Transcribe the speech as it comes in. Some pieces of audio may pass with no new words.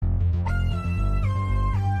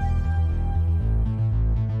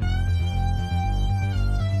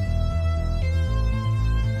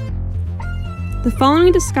The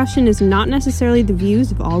following discussion is not necessarily the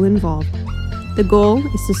views of all involved. The goal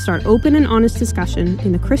is to start open and honest discussion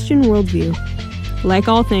in the Christian worldview. Like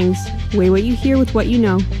all things, weigh what you hear with what you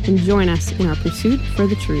know and join us in our pursuit for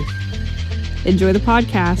the truth. Enjoy the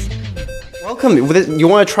podcast. Welcome. You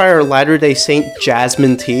want to try our Latter-day Saint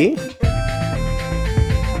Jasmine tea?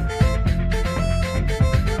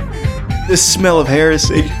 The smell of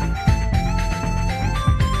heresy.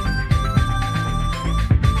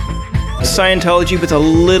 Scientology with a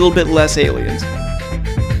little bit less aliens.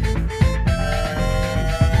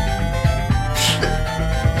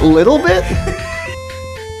 A little bit?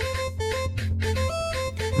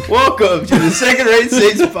 Welcome to the Second Rate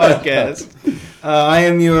Saints podcast. I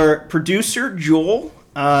am your producer, Joel,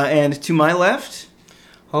 and to my left...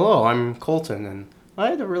 Hello, I'm Colton, and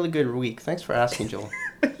I had a really good week. Thanks for asking, Joel.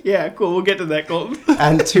 Yeah, cool. We'll get to that, Colton.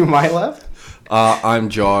 And to my left? I'm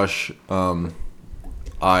Josh.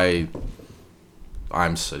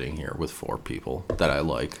 I'm sitting here with four people that I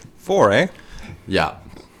like. Four, eh? Yeah.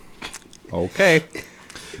 Okay.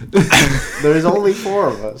 There's only four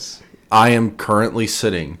of us. I am currently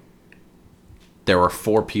sitting. There are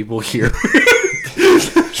four people here.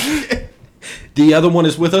 The other one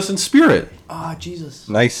is with us in spirit. Ah, Jesus.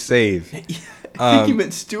 Nice save. I think you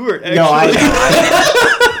meant Stuart, actually. No, I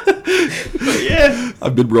Yeah.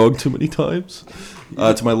 I've been wrong too many times.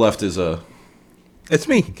 To my left is It's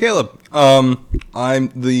me, Caleb.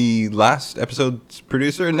 I'm the last episode's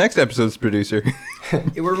producer and next episode's producer.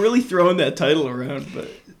 We're really throwing that title around, but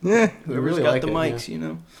Yeah. whoever's really got like the it, mics, yeah. you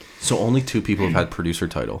know. So only two people have had producer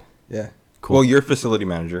title. Yeah. Cool. Well, you're facility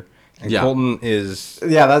manager. And Yeah. Colton is...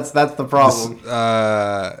 Yeah, that's the problem.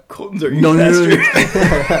 Colton's our No. pastor.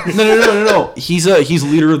 No. He's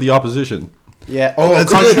leader of the opposition. Yeah. Oh,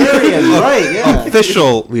 contrarian. Right, yeah.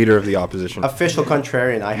 official leader of the opposition. Official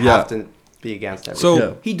contrarian. I have to be against everything. So,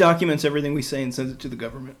 Yeah. He documents everything we say and sends it to the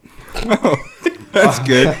government. that's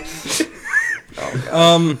good.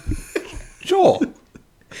 Joel,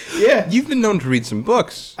 Yeah. you've been known to read some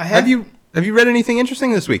books. I have. Have you read anything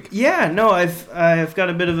interesting this week? Yeah, no, I've got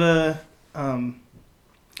a bit of a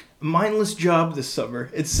mindless job this summer.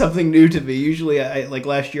 It's something new to me. Usually, like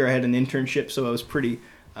last year, I had an internship, so I was pretty,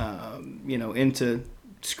 into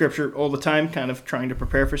scripture all the time, kind of trying to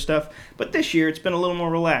prepare for stuff. But this year, it's been a little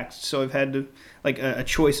more relaxed, so I've had to a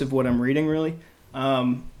choice of what I'm reading really.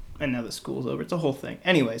 And now that school's over, it's a whole thing.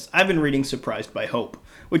 Anyways, I've been reading Surprised by Hope,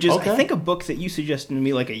 which is, I think, a book that you suggested to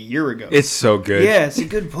me like a year ago. It's so good. Yeah, it's a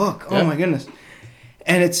good book. Oh my goodness.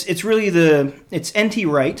 And it's really it's N.T.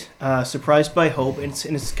 Wright, Surprised by Hope, and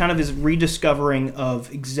it's kind of his rediscovering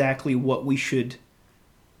of exactly what we should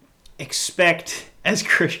expect as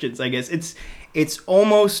Christians, I guess. It's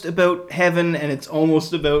almost about heaven and it's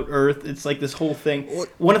almost about earth. It's like this whole thing.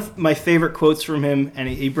 One of my favorite quotes from him, and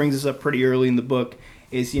he brings this up pretty early in the book,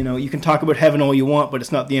 is, you can talk about heaven all you want, but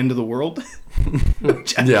it's not the end of the world,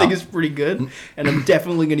 which I think is pretty good, and I'm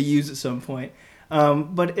definitely going to use at some point.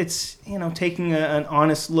 But it's, taking an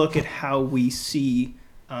honest look at how we see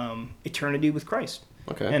eternity with Christ,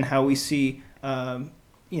 and how we see, how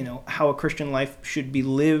a Christian life should be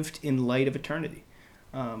lived in light of eternity,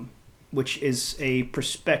 which is a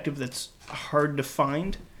perspective that's hard to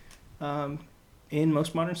find in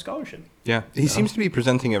most modern scholarship. Yeah, he seems to be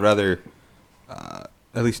presenting it rather...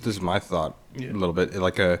 at least this is my thought, a little bit,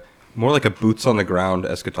 more like a boots on the ground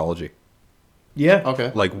eschatology. Yeah.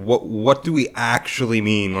 Okay. Like, what do we actually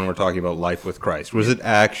mean when we're talking about life with Christ? What does it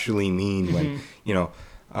actually mean when,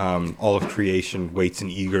 all of creation waits in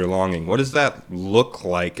eager longing? What does that look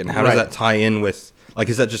like, and how does that tie in with,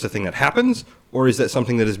 is that just a thing that happens, or is that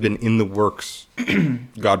something that has been in the works,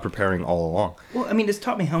 God preparing all along? Well, I mean, it's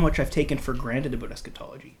taught me how much I've taken for granted about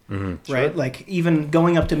eschatology, right? Sure. Like, even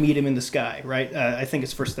going up to meet him in the sky, right? I think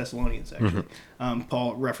it's 1 Thessalonians, actually.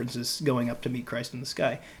 Paul references going up to meet Christ in the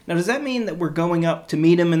sky. Now, does that mean that we're going up to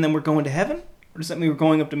meet him and then we're going to heaven? Or does that mean we're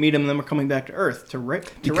going up to meet him and then we're coming back to earth to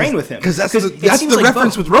reign with him? Because that's the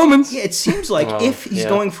reference with Romans. Yeah, it seems like if he's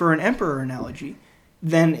going for an emperor analogy,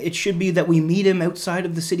 then it should be that we meet him outside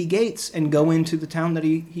of the city gates and go into the town that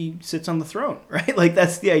he sits on the throne, right? Like,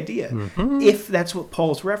 that's the idea. Mm-hmm. If that's what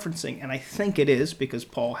Paul's referencing, and I think it is, because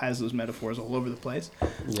Paul has those metaphors all over the place.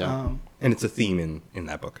 Yeah. And it's a theme in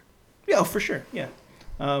that book. Yeah, for sure, yeah.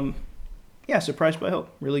 Surprised by Hope,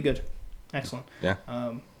 really good. Excellent. Yeah.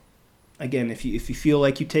 Again, if you feel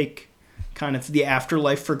like you take kind of the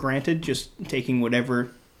afterlife for granted, just taking whatever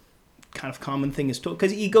kind of common thing is told,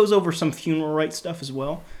 because he goes over some funeral rite stuff as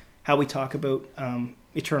well, how we talk about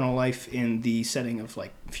eternal life in the setting of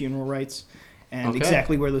like funeral rites and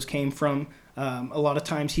exactly where those came from. A lot of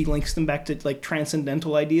times he links them back to like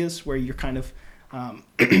transcendental ideas where you're kind of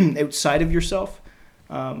outside of yourself.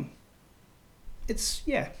 It's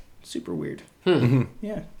super weird.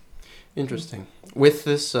 Yeah. Interesting. With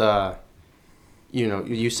this,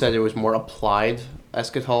 you said it was more applied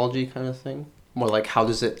eschatology kind of thing. More like, how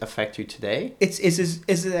does it affect you today?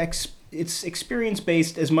 It's experience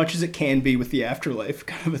based as much as it can be with the afterlife,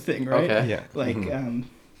 kind of a thing, right? Okay. Yeah. Like,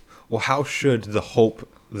 Well, how should the hope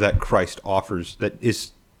that Christ offers that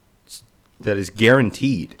is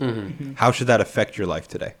guaranteed, how should that affect your life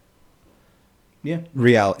today? yeah.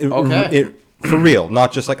 Reality. Okay. For real,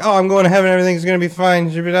 not just like, oh, I'm going to heaven, everything's going to be fine.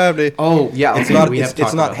 Oh, yeah. It's okay, not. we have It's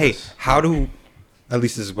talked not. about Hey, this. how do? At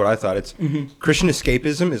least this is what I thought. It's Christian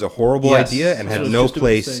escapism is a horrible Yes. idea and That's had what I no was just about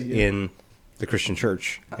to place say, yeah. in the Christian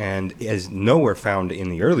church and is nowhere found in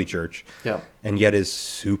the early church. Yeah. And yet is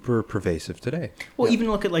super pervasive today. Well,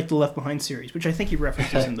 even look at like the Left Behind series, which I think he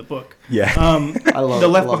references in the book. Yeah. I love The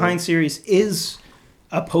Left love Behind it. series is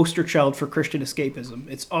a poster child for Christian escapism.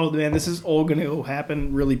 It's, oh man, this is all going to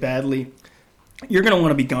happen really badly. You're going to want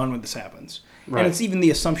to be gone when this happens. Right. And it's even the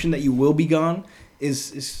assumption that you will be gone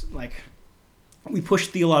is like, we push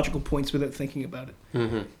theological points without thinking about it.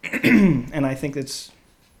 And I think that's,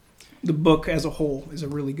 the book as a whole is a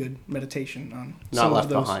really good meditation on Not some left of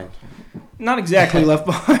those. behind. Not exactly Left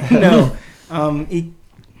Behind, no.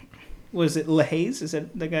 Was it LaHaye? Is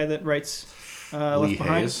that the guy that writes Left Lee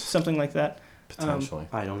Behind? Hayes? Something like that. Potentially.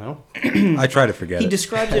 I don't know. I try to forget He it.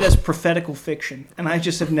 describes it as prophetical fiction, and I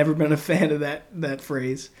just have never been a fan of that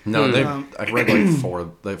phrase. No, Hmm. I've read like four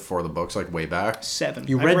of the books like way back. 7.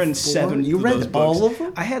 You I've read read 4? 7. You of read those all books. of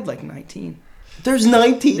them? I had like 19. There's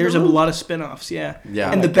 19. There's a of them? lot of spin-offs, yeah.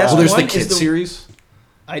 Yeah. And the best Well, there's one the kid is the series.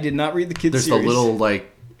 I did not read the kids There's series. the little like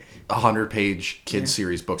 100-page kid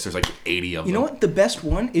series books. There's like 80 of them. You know what? The best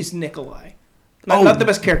one is Nikolai. Not the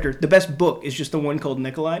best character. The best book is just the one called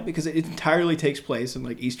Nikolai because it entirely takes place in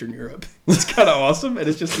like Eastern Europe. It's kind of awesome, and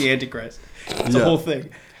it's just the Antichrist. It's the whole thing.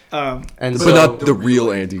 And But so, not the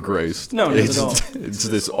real Antichrist. No, not it's, at all. It's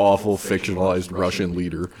this awful fictionalized Russian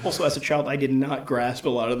leader. Also, as a child, I did not grasp a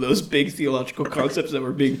lot of those big theological concepts that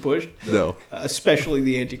were being pushed, No. especially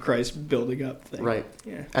the Antichrist building up thing. right.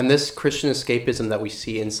 Yeah. And this Christian escapism that we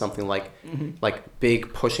see in something like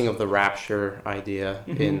big pushing of the rapture idea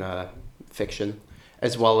in fiction,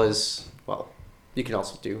 as well as, well, you can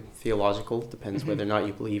also do theological, depends whether or not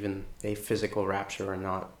you believe in a physical rapture or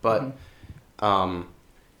not. But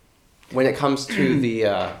when it comes to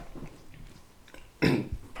the,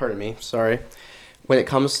 pardon me, sorry, when it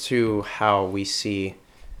comes to how we see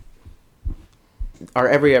our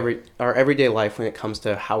everyday life, when it comes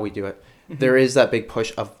to how we do it, there is that big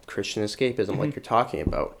push of Christian escapism, like you're talking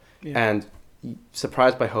about. Yeah. And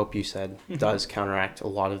Surprised by Hope, you said, does counteract a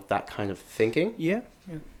lot of that kind of thinking. Yeah.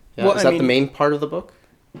 Yeah. Well, Is I that mean- the main part of the book?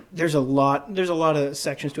 There's a lot of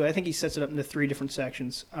sections to it. I think he sets it up into 3 different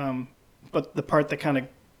sections. But the part that kind of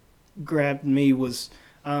grabbed me was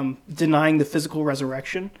denying the physical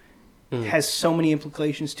resurrection has so many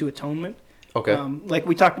implications to atonement. Okay. Like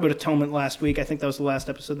we talked about atonement last week. I think that was the last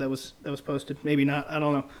episode that was posted. Maybe not. I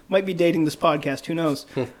don't know. Might be dating this podcast. Who knows?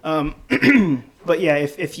 But yeah,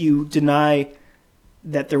 if you deny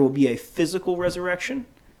that there will be a physical resurrection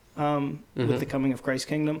with the coming of Christ's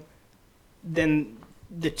kingdom, then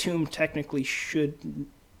the tomb technically shouldn't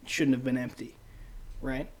have been empty,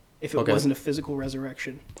 right? If it Okay. wasn't a physical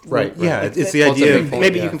resurrection, Right. Yeah, right. it's the Well, it's a idea big of point,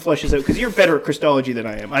 maybe yeah. you can flesh this out because you're better at Christology than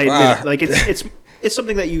I am. I admit it. Like it's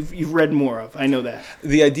something that you've read more of. I know that.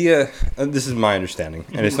 the idea. This is my understanding,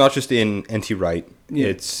 and it's not just in N.T. Wright.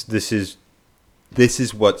 Yeah. This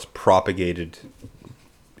is what's propagated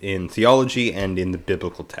in theology and in the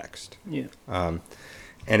biblical text. Yeah. And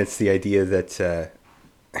it's the idea that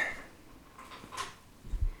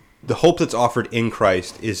the hope that's offered in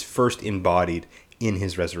Christ is first embodied in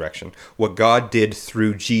his resurrection. What God did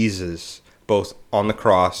through Jesus, both on the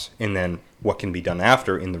cross and then what can be done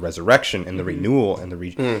after in the resurrection and the renewal and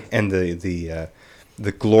the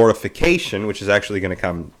glorification, which is actually going to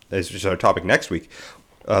come as just our topic next week.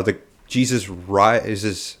 Jesus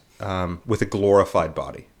rises with a glorified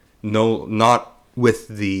body. No, not with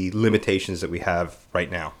the limitations that we have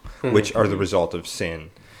right now, which are the result of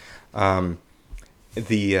sin. The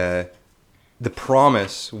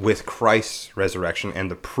promise with Christ's resurrection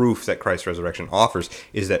and the proof that Christ's resurrection offers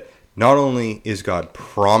is that not only is God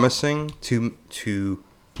promising to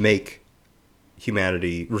make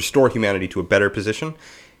humanity, restore humanity to a better position,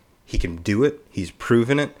 he can do it, he's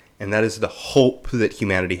proven it, and that is the hope that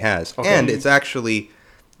humanity has. Okay. And it's actually,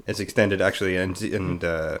 it's extended actually, and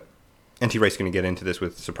N.T. Wright's going to get into this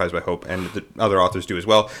with Surprised by Hope, and the other authors do as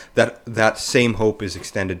well, that same hope is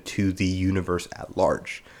extended to the universe at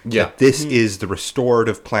large. Yeah. That this is the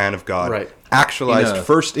restorative plan of God, Right. actualized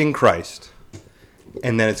first in Christ,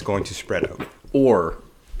 and then it's going to spread out. Or,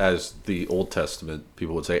 as the Old Testament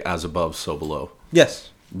people would say, as above, so below. Yes.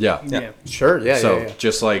 Yeah. Yeah. Sure. Yeah. So yeah.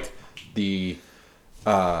 just like they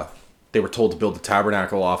were told to build the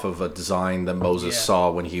tabernacle off of a design that Moses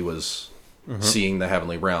saw when he was seeing the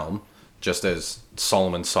heavenly realm, just as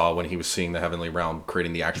Solomon saw when he was seeing the heavenly realm,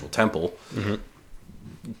 creating the actual temple.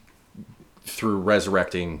 Through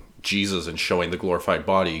resurrecting Jesus and showing the glorified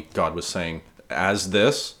body, God was saying, as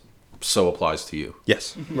this, so applies to you.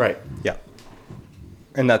 Yes. Right. Yeah.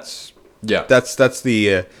 And that's Yeah. that's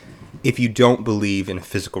the if you don't believe in a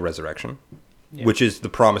physical resurrection, which is the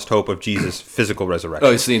promised hope of Jesus' physical resurrection.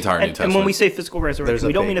 Oh, it's the entire New And Testament. when we say physical resurrection, There's a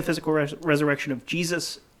we don't big- mean a physical resurrection of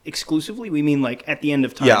Jesus exclusively. We mean like at the end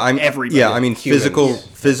of time, everybody. Yeah, I mean Humans.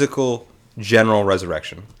 physical general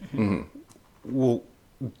resurrection. Well,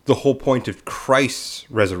 the whole point of Christ's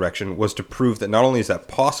resurrection was to prove that not only is that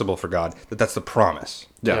possible for God, that that's the promise.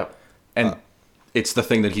 yeah. Yeah. And it's the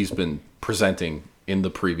thing that he's been presenting in the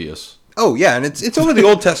previous. Oh yeah, and it's over the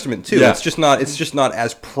Old Testament too. Yeah. It's just not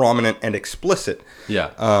as prominent and explicit.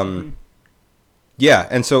 Yeah. Yeah,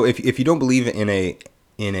 and so if you don't believe in a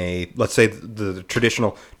let's say the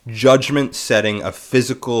traditional judgment setting of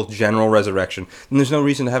physical general resurrection, then there's no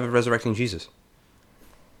reason to have a resurrecting Jesus.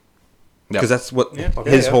 Because that's what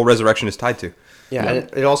his whole resurrection is tied to. Yeah, and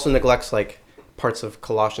it also neglects like parts of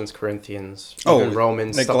Colossians, Corinthians, even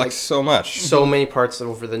Romans. neglects stuff like, so much. so many parts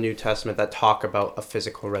over the New Testament that talk about a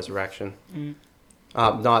physical resurrection.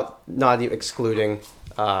 Not excluding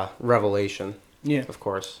Revelation, Yeah. of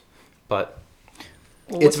course, but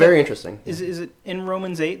Well, it's what's very that- interesting. Is it in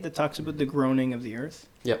Romans 8 that talks about the groaning of the earth?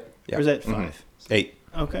 Yep. Yeah. Or is that 5? 8.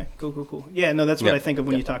 Okay, cool. Yeah, no, that's what Yeah. I think of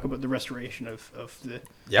when you talk about the restoration of the.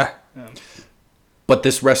 Yeah. But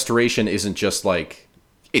this restoration isn't just like,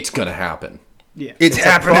 it's going to happen. Yeah. It's a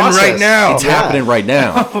happening process. right now. It's happening right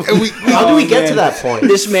now. How do we get to that point?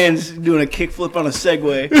 This man's doing a kickflip on a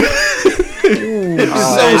Segway.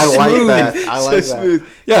 I like that. I like that. Smooth.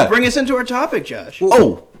 Yeah. Bring us into our topic, Josh.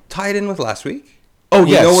 Oh, Tie it in with last week. oh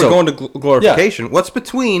yeah. You know we're so- going to glorification. What's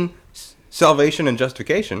between salvation and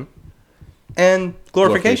justification and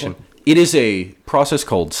glorification? It is a process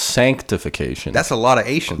called sanctification. That's a lot of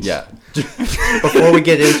Asians. yeah. Before we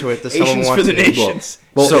get into it, does someone Nations want for the to? nations.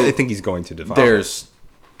 Well, So- I think he's going to define. There's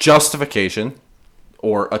justification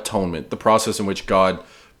or atonement, the process in which God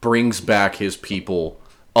brings back his people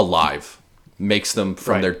alive, makes them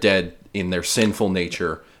from Right. their dead in their sinful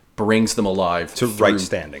nature, brings them alive To right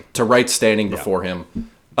standing. To right standing before him.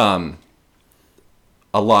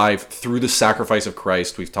 Alive through the sacrifice of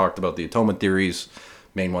Christ. We've talked about the atonement theories,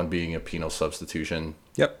 main one being a penal substitution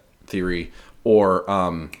Yep. theory, or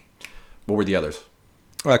what were the others?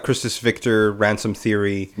 Christus Victor, ransom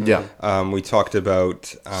theory. Yeah. We talked about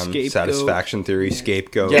Scapegoat. satisfaction theory,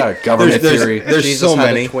 scapegoat. Yeah, government There's- theory. There's Jesus so had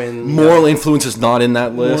a many. twin. Moral influence is not in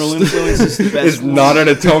that list. Moral influence is the best. It's not an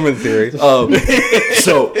atonement theory.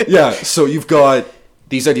 So you've got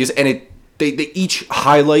these ideas, and they each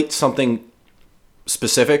highlight something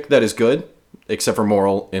specific that is good, except for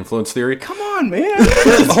moral influence theory. Come on, man.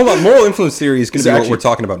 Hold on, moral influence theory is going to be what actually- we're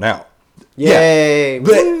talking about now. Yay!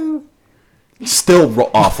 But still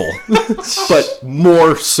awful, but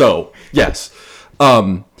more so. Yes.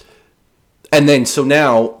 And then so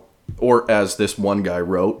now, or as this one guy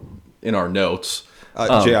wrote in our notes,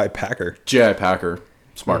 J.I. Packer. J.I. Packer,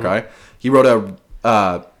 smart guy, he wrote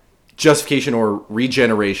a justification or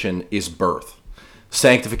regeneration is birth.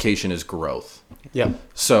 Sanctification is growth. Yeah.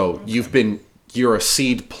 So you're a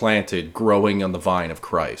seed planted, growing on the vine of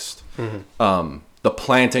Christ. The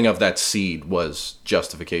planting of that seed was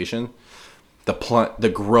justification.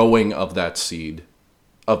 The growing of that seed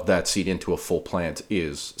into a full plant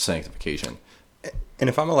is sanctification. And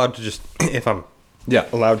if I'm allowed to if I'm Yeah.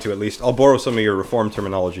 allowed to at least, I'll borrow some of your Reformed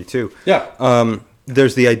terminology too. Yeah.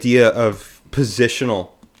 There's the idea of positional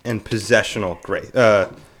and possessional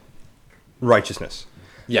righteousness.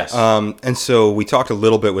 Yes. And so we talked a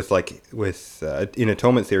little bit with in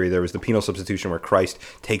atonement theory, there was the penal substitution where Christ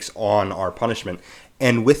takes on our punishment.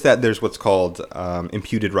 And with that, there's what's called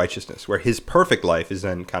imputed righteousness, where his perfect life is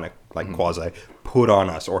then kind of like quasi put on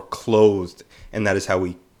us or clothed. And that is how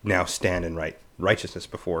we now stand in righteousness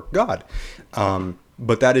before God.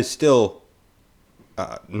 But that is still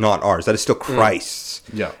not ours. That is still Christ's.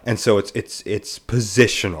 Yeah. And so it's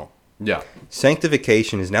positional. yeah.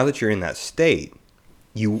 Sanctification is now that you're in that state,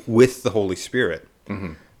 you with the Holy Spirit.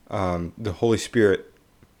 The Holy Spirit.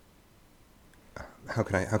 How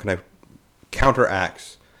can I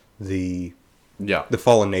counteracts the Yeah. the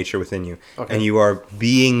fallen nature within you, Okay. and you are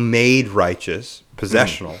being made righteous,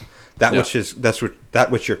 possessional. That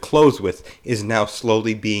which you're clothed with is now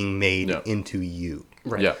slowly being made Yeah. into you.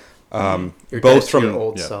 Right. Yeah. You're Both dead to from your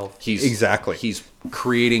old Yeah. self. Exactly. He's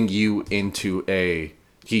creating you into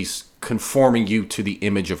he's conforming you to the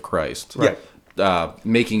image of Christ. Right.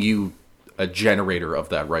 Making you a generator of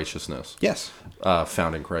that righteousness. Yes.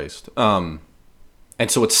 Found in Christ. And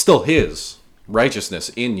so it's still his righteousness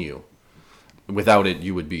in you. Without it,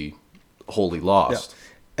 you would be wholly lost.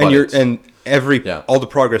 And But all the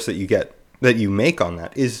progress that you make on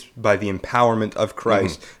that is by the empowerment of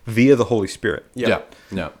Christ via the Holy Spirit. Yeah.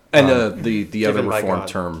 And the other Given by Reformed God.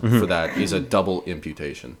 term for that is a double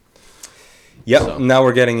imputation. Yep. So- Now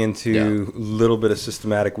we're getting into a little bit of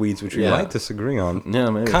systematic weeds, which we Yeah. might disagree on. Yeah,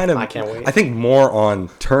 maybe. Kind of. I can't wait. I think more on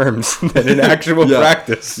terms than in actual Yeah.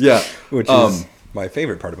 practice. Yeah. Which is my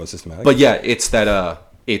favorite part about systematic. But yeah,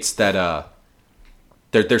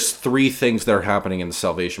 there's three things that are happening in the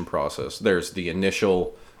salvation process. There's the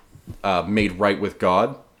initial made right with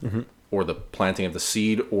God, or the planting of the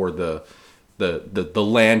seed, or the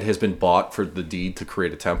land has been bought for the deed to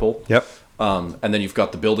create a temple. Yep. And then you've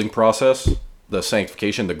got the building process, the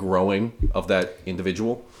sanctification, the growing of that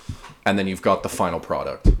individual, and then you've got the final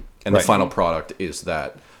product. And Right. the final product is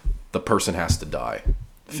that the person has to die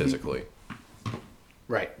physically.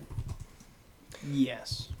 Right.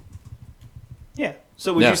 Yes. Yeah.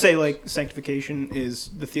 So would Yeah. you say like sanctification is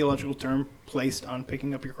the theological term placed on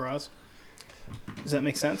picking up your cross? Does that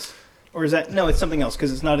make sense? Or is that no? It's something else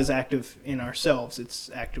because it's not as active in ourselves. It's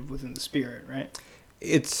active within the Spirit, right?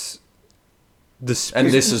 It's the And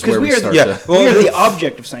this is 'Cause where we we are start the- yeah. to... Well, we are the- the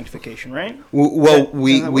object of sanctification, right? Well, That-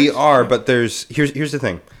 we that we works? are, but here's the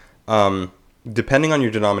thing. Depending on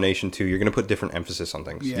your denomination too, you're going to put different emphasis on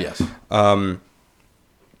things. Yeah. Yes.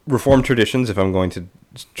 Reformed traditions, if I'm going to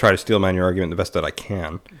try to steel man your argument the best that I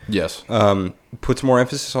can, Yes. puts more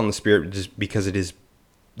emphasis on the Spirit just because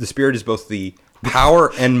the Spirit is both the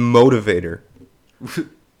power and motivator.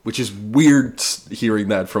 Which is weird hearing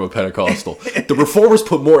that from a Pentecostal. The Reformers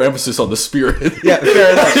put more emphasis on the Spirit. Yeah,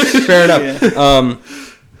 fair enough. Fair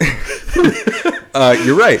enough.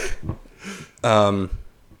 You're right.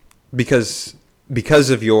 Because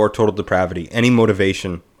of your total depravity, any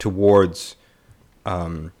motivation towards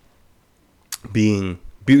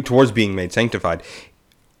being made sanctified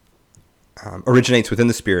originates within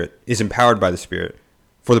the Spirit, is empowered by the Spirit,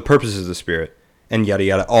 for the purposes of the Spirit, and yada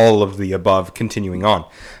yada, all of the above continuing on.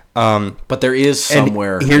 But there is And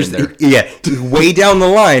somewhere here's in there. yeah, way down the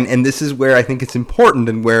line, and this is where I think it's important,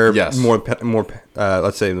 and where Yes. more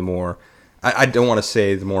let's say the more I don't want to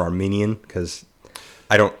say the more Arminian, because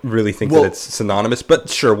I don't really think Well- that it's synonymous, but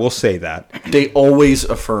sure, we'll say that. They always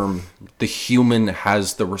affirm the human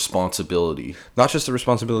has the responsibility. Not just the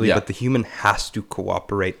responsibility, Yeah. but the human has to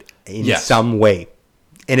cooperate in Yes. some way.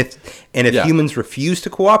 And if Yeah. humans refuse to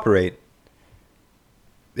cooperate,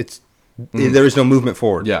 there is no movement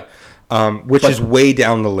forward. Yeah. Which But- is way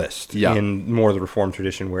down the list Yeah. in more of the Reformed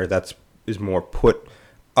tradition, where is more put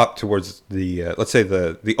up towards the let's say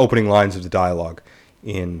the opening lines of the dialogue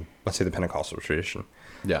in, let's say, the Pentecostal tradition.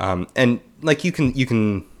 Yeah. And like you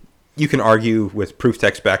can argue with proof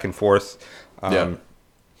text back and forth. Yeah.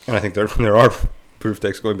 And I think there are proof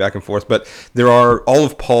texts going back and forth, but there are all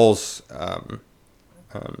of Paul's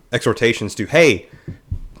exhortations to, hey,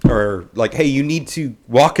 you need to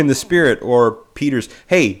walk in the Spirit, or Peter's,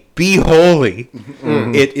 hey, be holy.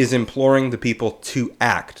 It is imploring the people to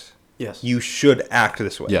act. Yes. You should act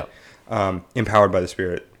this way. Yeah. Empowered by the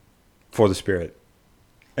Spirit, for the Spirit,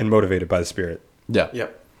 and motivated by the Spirit. Yeah.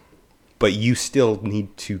 Yep. But you still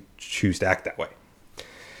need to choose to act that way.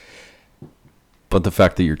 But the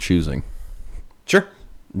fact that you're choosing. Sure.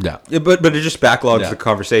 Yeah. Yeah, but it just backlogs Yeah. the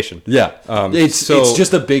conversation. Yeah. It's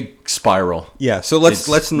just a big spiral. Yeah. So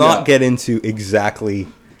let's not get into exactly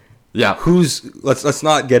Yeah. let's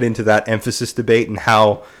not get into that emphasis debate and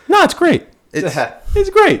how No, it's great. It's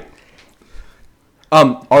great.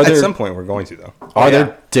 Are at there some point we're going to, though. are yeah.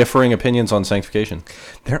 there differing opinions on sanctification?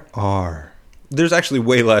 There are. There's actually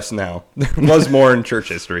way less now. There was more in church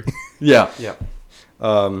history. Yeah. Yep.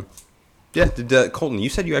 Yeah. Colton, you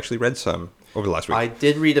said you actually read some over the last week. I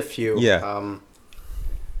did read a few. Yeah.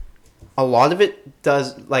 A lot of it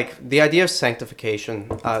does, like, the idea of sanctification.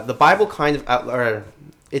 The Bible kind of,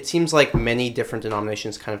 it seems like many different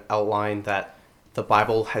denominations kind of outline that the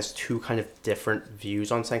Bible has two kind of different views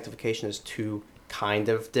on sanctification as two kind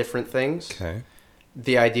of different things. Okay.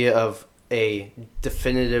 The idea of a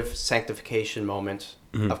definitive sanctification moment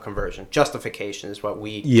of conversion. Justification is what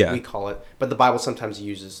we call it. But the Bible sometimes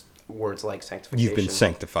uses words like sanctification. You've been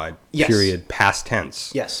sanctified. Yes. Period. Past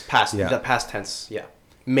tense. Yes, Yeah. the past tense. Yeah,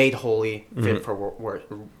 made holy, fit for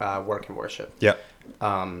work and worship. Yeah.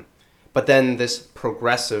 But then this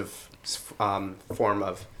progressive form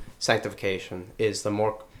of sanctification is the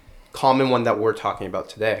more common one that we're talking about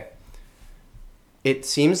today. It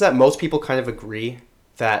seems that most people kind of agree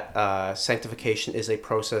that sanctification is a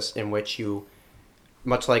process in which you,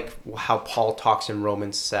 much like how Paul talks in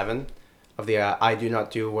Romans 7, of the I do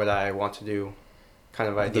not do what I want to do kind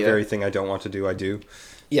of idea. The very thing I don't want to do, I do.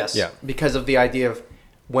 Yes. Yeah. Because of the idea of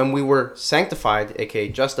when we were sanctified, aka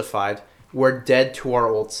justified, we're dead to our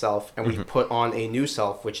old self and we put on a new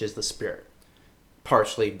self, which is the Spirit,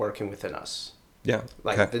 partially working within us. Yeah.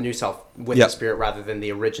 Like the new self with the Spirit rather than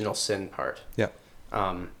the original sin part. Yeah.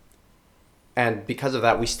 And because of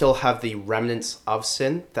that, we still have the remnants of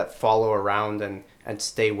sin that follow around and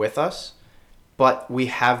stay with us. But we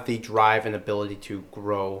have the drive and ability to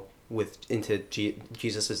grow into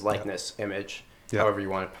Jesus' likeness, image, however you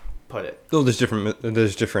want to put it. Well, there's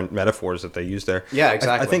different metaphors that they use there. Yeah,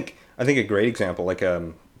 exactly. I think a great example, like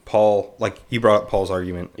Paul, like you brought up Paul's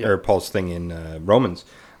argument or Paul's thing in Romans.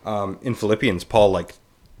 In Philippians, Paul like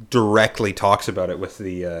directly talks about it with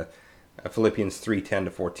the Philippians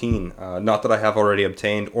 3:10-14. Not that I have already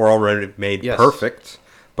obtained or already made perfect,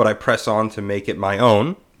 but I press on to make it my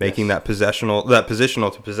own, making that positional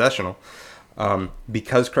to possessional.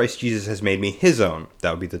 Because Christ Jesus has made me his own.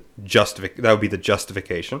 That would be the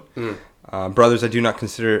justification. Brothers, I do not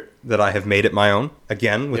consider that I have made it my own.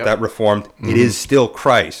 Again, with that reformed, it is still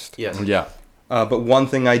Christ. Yes. Yeah. But one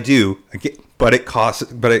thing I do, but it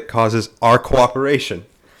causes our cooperation.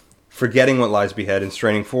 Forgetting what lies behind and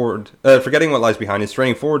straining forward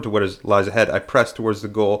to what lies ahead, I press towards the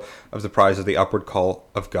goal of the prize of the upward call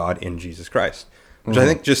of God in Jesus Christ. Which I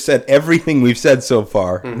think just said everything we've said so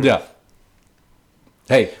far. Yeah.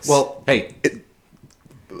 Hey,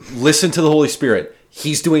 listen to the Holy Spirit.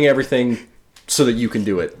 He's doing everything so that you can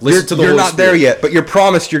do it. Listen to the You're Holy not Spirit. there yet, but you're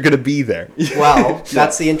promised you're going to be there. Well,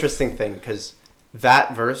 that's the interesting thing, because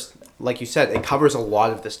that verse, like you said, it covers a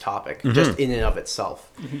lot of this topic just in and of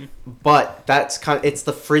itself. But that's it's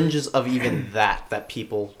the fringes of even that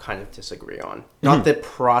people kind of disagree on. Not the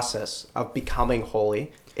process of becoming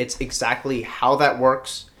holy. It's exactly how that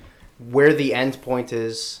works, where the end point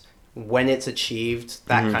is, when it's achieved,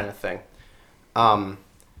 that kind of thing.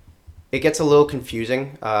 It gets a little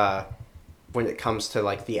confusing when it comes to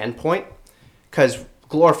like the end point, because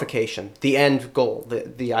glorification, the end goal,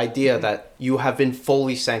 the idea that you have been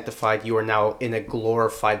fully sanctified, you are now in a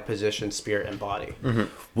glorified position, spirit and body.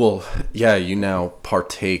 Well, yeah, you now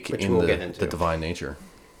partake Which in we'll get into. the divine nature.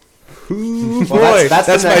 Ooh, Well, boy, that's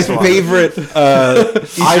the my next one. favorite Eastern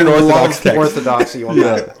I Orthodox love text. orthodoxy on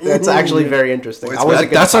that. That's actually very interesting.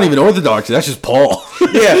 That's not even orthodoxy. That's just Paul.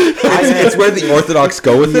 It's where the Orthodox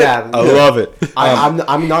go with it. Yeah, I love it.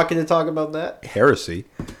 I'm not going to talk about that. Heresy.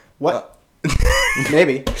 What?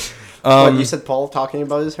 Maybe. What, you said Paul talking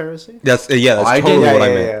about his heresy? That's I totally didn't- what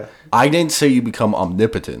I meant. I didn't say you become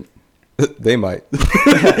omnipotent. They might.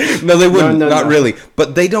 No, they wouldn't. No, Not no. really.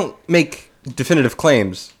 But they don't make definitive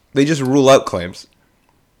claims. They just rule out claims.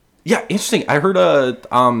 Yeah, interesting. I heard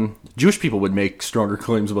Jewish people would make stronger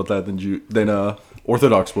claims about that than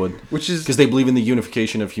Orthodox would, Which is because they believe in the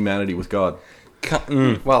unification of humanity with God.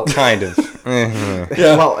 Well, kind of.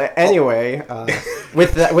 well. Anyway,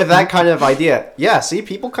 with that kind of idea, yeah. See,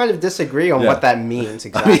 people kind of disagree on what that means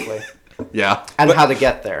exactly, Yeah, and how to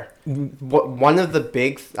get there. One of the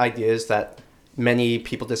big ideas that many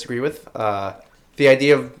people disagree with, the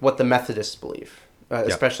idea of what the Methodists believe,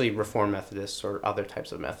 especially Reformed Methodists or other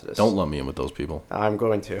types of Methodists. don't lump me in with those people. I'm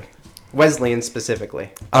going to. Wesleyan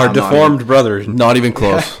specifically. Our I'm not deformed brothers. Not even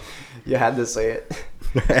close. You had to say it.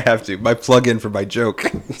 I have to. My plug-in for my joke.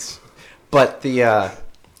 But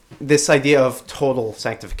this idea of total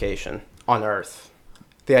sanctification on earth,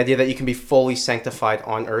 the idea that you can be fully sanctified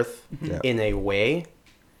on earth in a way.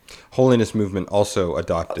 Holiness movement also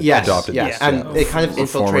adopted Yes, this. and it kind of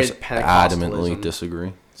Reformers infiltrated Pentecostalism. adamantly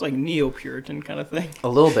disagree. It's like neo-Puritan kind of thing. A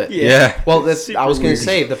little bit. Yeah. Well, Super I was going weird. to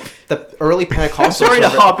say the early Pentecostals. I'm sorry to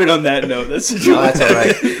were- hop in on that note. That's No, that's all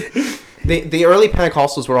right. The early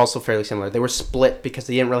Pentecostals were also fairly similar. They were split because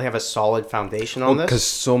they didn't really have a solid foundation on Because this.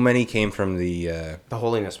 so many came from the... The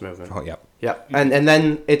holiness movement. oh, yeah. Yeah, and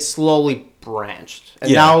then it slowly branched, and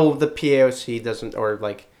Yeah. now the PAOC doesn't, or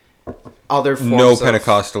like other forms No of-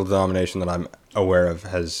 Pentecostal denomination that I'm aware of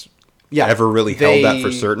has Yeah, ever really held that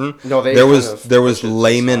for certain. No, they there kind was of there was pushed it to the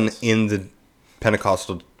laymen sides. in the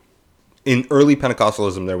Pentecostal... In early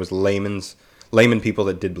Pentecostalism, there was layman people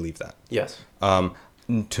that did believe that. Yes.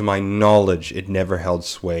 to my knowledge, it never held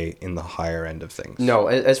sway in the higher end of things. No,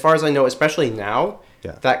 as far as I know, especially now,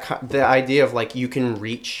 Yeah. the idea of like you can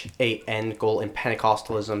reach a end goal in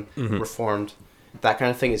Pentecostalism, Reformed, that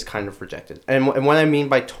kind of thing is kind of rejected. And what I mean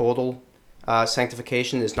by total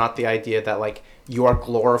sanctification is not the idea that like you are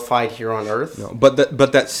glorified here on earth. No, but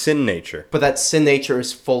that sin nature. But that sin nature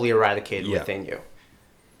is fully eradicated within you.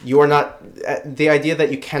 You are not the idea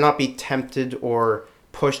that you cannot be tempted or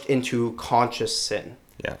pushed into conscious sin.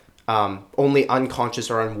 Yeah. Only unconscious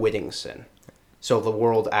or unwitting sin. So the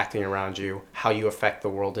world acting around you, how you affect the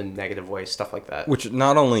world in negative ways, stuff like that. Which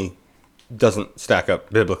not only doesn't stack up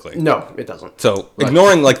biblically. No, it doesn't. So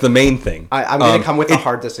ignoring like the main thing. I'm going to come with a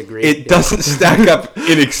hard disagree. It doesn't stack up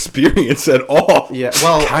in experience at all. Yeah,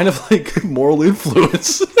 well, Kind of like moral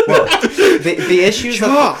influence. well the issues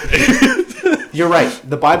that, you're right.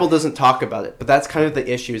 The Bible doesn't talk about it, but that's kind of the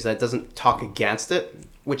issue is that it doesn't talk against it,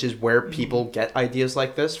 which is where people get ideas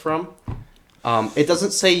like this from. It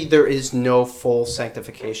doesn't say there is no full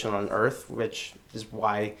sanctification on earth, which is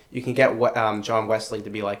why you can get John Wesley to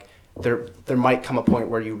be like, there might come a point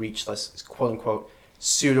where you reach this quote unquote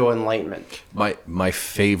pseudo enlightenment. My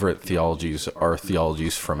favorite theologies are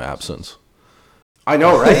theologies from absence. I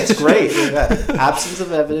know, right? It's great. Yeah. Absence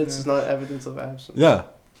of evidence is not evidence of absence. Yeah.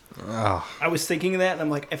 I was thinking of that, and I'm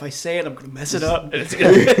like, if I say it, I'm going to mess it up. And it's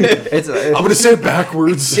gonna... I'm going to say it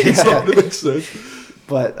backwards. It's not going to make sense.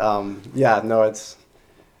 But yeah, no, it's,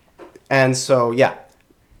 and so yeah,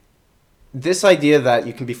 this idea that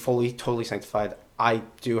you can be totally sanctified, I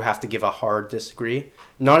do have to give a hard disagree.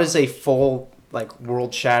 Not as a full like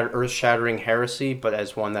earth shattering heresy, but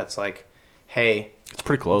as one that's like, hey, It's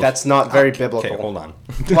pretty close. that's not very biblical. Okay, hold on.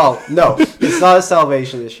 Well, no, it's not a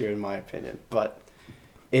salvation issue in my opinion, but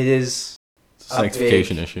it is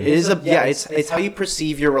Sanctification big, issue. It is it's how you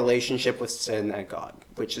perceive your relationship with sin and God,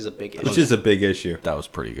 which is a big issue. Which is a big issue. That was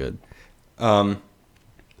pretty good.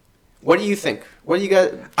 What do you think? What do you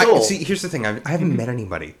got? Joel? See, here's the thing. I haven't met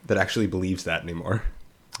anybody that actually believes that anymore.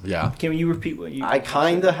 Yeah. Can you repeat what you... I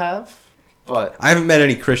kind of have, but I haven't met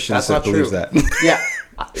any Christians That's that not believes true.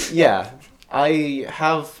 that. yeah. I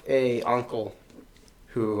have a uncle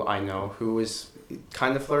who I know who is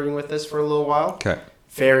kind of flirting with this for a little while. Okay.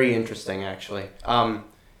 Very interesting, actually.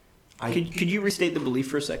 Could you restate the belief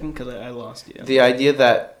for a second? Because I lost you. The idea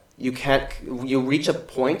that you reach a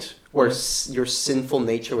point where your sinful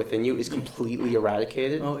nature within you is completely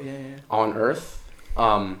eradicated on earth.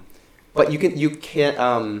 But you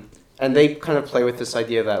can't, and they kind of play with this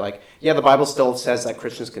idea that like, yeah, the Bible still says that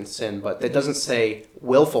Christians can sin, but it doesn't say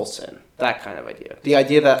willful sin, that kind of idea. The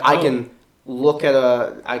idea that I can look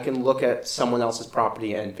at someone else's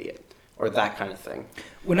property and envy it, or that kind of thing.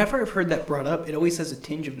 Whenever I've heard that brought up, it always has a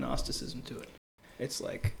tinge of Gnosticism to it. It's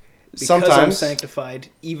like, because Sometimes I'm sanctified,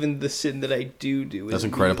 even the sin that I do is That's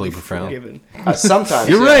incredibly immediately profound. forgiven. Sometimes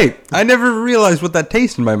You're yeah. right. I never realized what that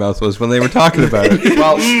taste in my mouth was when they were talking about it.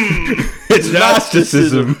 Well, It's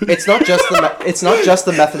Gnosticism. it's not just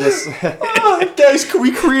the Methodist. Guys, can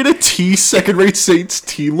we create a second-rate Saints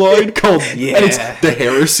T line called and it's the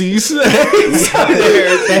heresies? the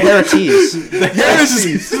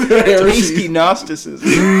heretics. Tasty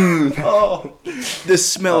Gnosticism. Oh, the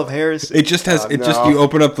smell of heresy. It just has. no. You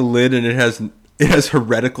open up the lid and it has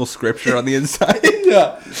heretical scripture on the inside.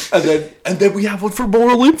 Yeah. And then we have one for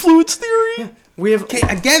moral influence theory. We have Okay,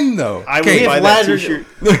 again though. I Okay, would buy that Latter- t-shirt.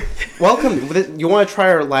 welcome. You want to try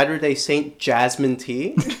our Latter-day Saint Jasmine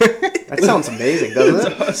tea? That sounds amazing,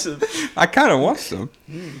 doesn't it? Awesome. I kind of want some.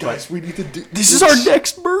 Guys, we need to do. This is our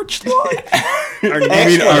next merch line. Our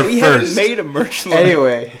We haven't first. made a merch line.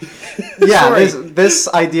 Anyway, yeah, Sorry. this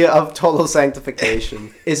idea of total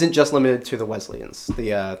sanctification isn't just limited to the Wesleyans,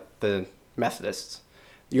 the Methodists.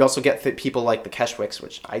 You also get people like the Keshwicks,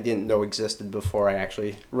 which I didn't know existed before I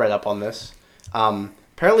actually read up on this.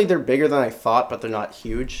 Apparently they're bigger than I thought, but they're not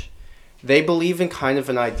huge. They believe in kind of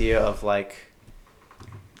an idea of like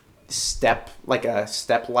a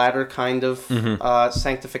step ladder kind of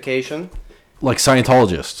sanctification. Like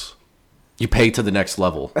Scientologists. You pay to the next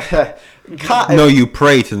level. No, you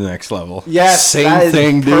pray to the next level. Yes, Same that is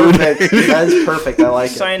thing, dude. perfect. That is perfect. I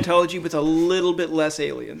like it. Scientology with a little bit less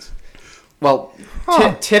aliens. Well,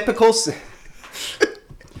 typical.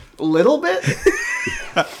 Little bit.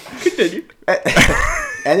 Continue.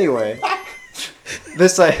 Anyway,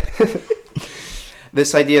 this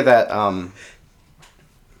idea that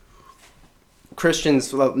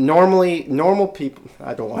Christians, normal people.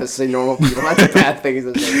 I don't want to say normal people. That's a bad thing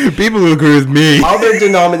to say. People who agree with me. Other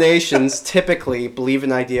denominations typically believe in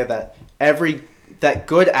the idea that that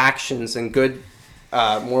good actions and good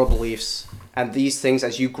moral beliefs and these things,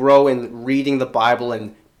 as you grow in reading the Bible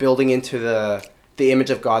and building into the the image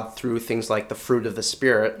of God through things like the fruit of the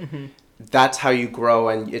Spirit, that's how you grow,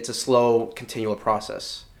 and it's a slow, continual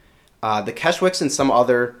process. The Keshwicks and some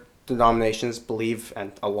other denominations believe,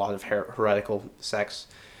 and a lot of heretical sects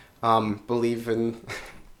believe in...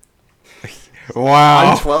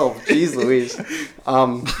 Wow. I'm 12. Jeez Louise.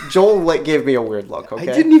 Joel gave me a weird look, okay?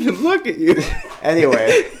 I didn't even look at you.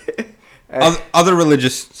 Anyway. Other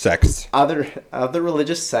religious sects. Other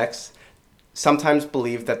religious sects sometimes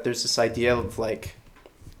believe that there's this idea of like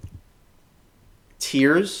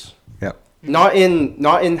tiers. Yep. Not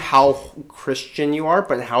in how Christian you are,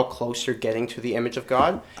 but in how close you're getting to the image of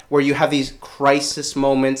God, where you have these crisis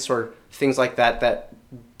moments or things like that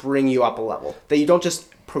bring you up a level. That you don't just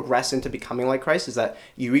progress into becoming like Christ, is that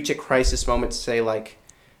you reach a crisis moment, say like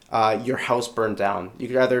your house burned down. You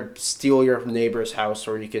could either steal your neighbor's house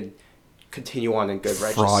or you could continue on in good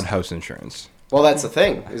righteousness. Fraud house insurance. Well, that's the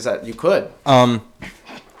thing, is that you could.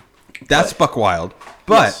 That's buck wild.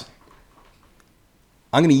 But Yes.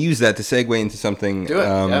 I'm going to use that to segue into something Do it,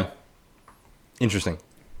 yeah. interesting.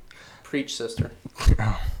 Preach, sister.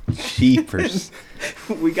 Jeepers.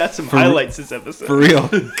 We got some highlights this episode. For real.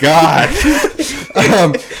 God.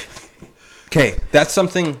 Okay, that's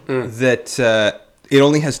something that it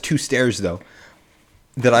only has 2 stairs, though,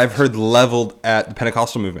 that I've heard leveled at the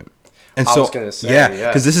Pentecostal movement. And I so, was gonna say, yeah, yeah.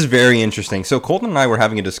 because this is very interesting. So Colton and I were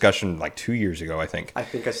having a discussion like 2 years ago, I think. I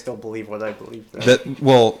think I still believe what I believe.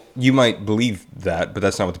 Well, you might believe that, but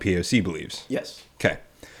that's not what the POC believes. Yes. Okay.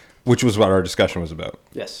 Which was what our discussion was about.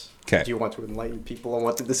 Yes. 'Kay. Do you want to enlighten people on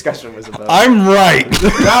what the discussion was about? I'm right.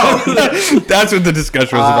 No, that's what the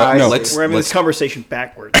discussion was about. I No, see. We're having this conversation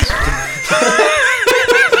backwards.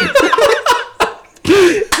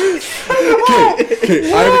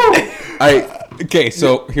 Okay,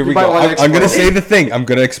 so here we might go. wanna I'm going to explain. say the thing. I'm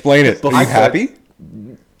going to explain it. Are you happy?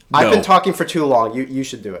 I've No. been talking for too long. You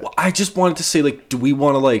should do it. I just wanted to say, like, do we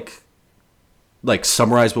want to like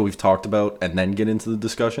summarize what we've talked about and then get into the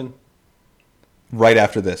discussion? Right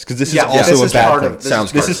after this, because this is Yeah, also this a is bad part thing. of- this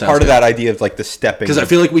Sounds This good, is sounds part of good. that idea of like the stepping. Because I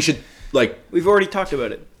feel like we should like We've already talked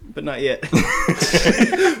about it, but not yet.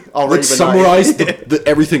 Already let's summarize the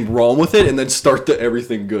everything wrong with it and then start the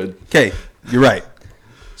everything good. Okay, you're right.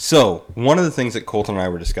 So one of the things that Colton and I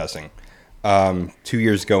were discussing 2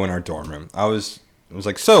 years ago in our dorm room, I was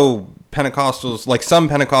like, so Pentecostals, like some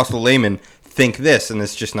Pentecostal laymen think this, and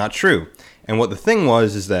it's just not true. And what the thing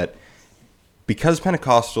was is that because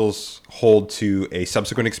Pentecostals hold to a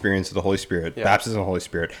subsequent experience of the Holy Spirit, Yeah. baptism of the Holy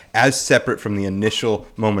Spirit, as separate from the initial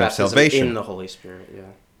moment Baptism of salvation. in the Holy Spirit. Yeah.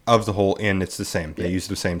 Of the whole in, it's the same. They use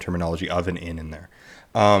the same terminology of and in there.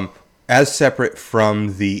 As separate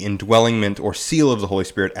from the indwellingment or seal of the Holy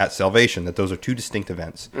Spirit at salvation, that those are 2 distinct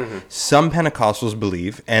events. Some Pentecostals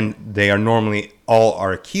believe, and they are normally all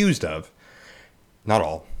are accused of, not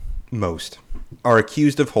all, most, are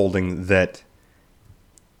accused of holding that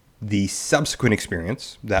the subsequent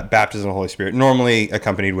experience, that baptism of the Holy Spirit, normally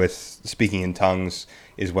accompanied with speaking in tongues,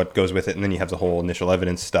 is what goes with it, and then you have the whole initial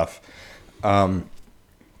evidence stuff.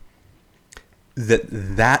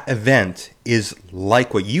 That event is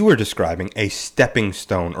like what you were describing, a stepping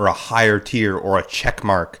stone or a higher tier or a check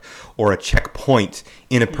mark or a checkpoint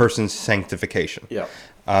in a person's sanctification. Yeah.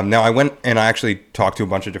 Now, I went and I actually talked to a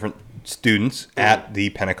bunch of different students at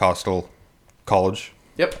the Pentecostal college.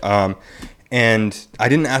 Yep. And I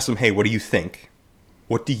didn't ask them, hey, what do you think?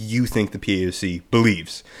 What do you think the PAOC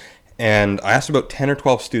believes? And I asked about 10 or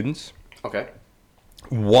 12 students. Okay.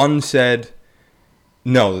 One said,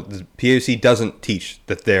 no, the PAOC doesn't teach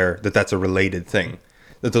that that's a related thing.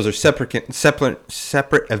 That those are separate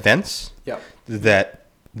events. Yeah. That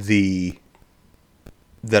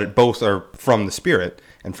both are from the Spirit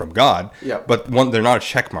and from God. Yeah. But they're not a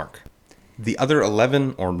check mark. The other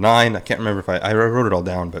 11 or 9, I can't remember if I wrote it all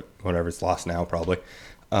down, but whatever, it's lost now probably.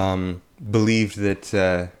 Believed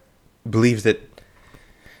that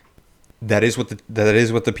that is what the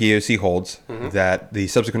POC holds. That the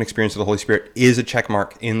subsequent experience of the Holy Spirit is a check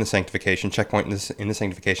mark in the sanctification, checkpoint in the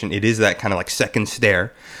sanctification. It is that kind of like second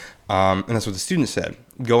stair, and that's what the students said.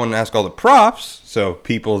 Go and ask all the profs, so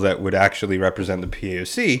people that would actually represent the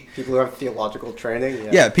POC. People who have theological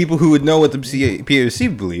training. Yeah, people who would know what the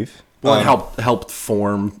POC believe. Well, it helped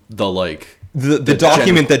form the like the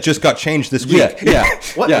document that just got changed this week. Yeah.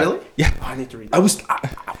 What, Yeah. really? Yeah. Oh, I need to read that. I was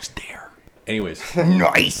there. Anyways.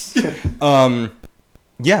 Nice.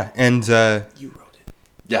 Yeah, and You wrote it.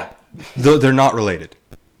 Yeah. they're not related.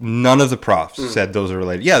 None of the profs said those are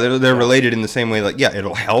related. Yeah, they're related in the same way. Like, yeah,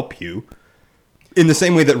 it'll help you. In the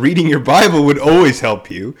same way that reading your Bible would always help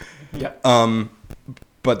you. Yeah.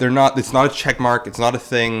 But they're not. It's not a check mark. It's not a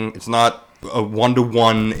thing. It's not a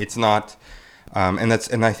 1-to-1. It's not.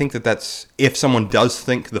 And I think that's if someone does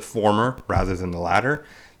think the former rather than the latter,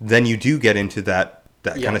 then you do get into that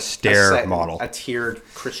kind of stair model, a tiered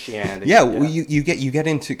Christianity. Yeah, well, you get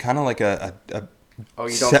into kind of like a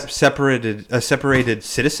separated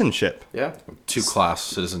citizenship. Yeah, two-class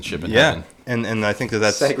citizenship in heaven. And I think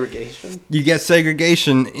that's segregation. You get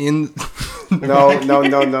segregation in. No.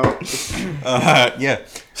 Yeah.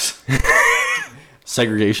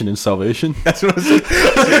 Segregation in salvation. That's what I was saying.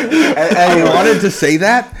 I wanted to say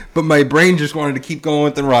that, but my brain just wanted to keep going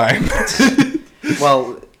with the rhyme.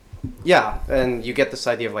 Well, yeah, and you get this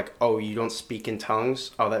idea of like, oh, you don't speak in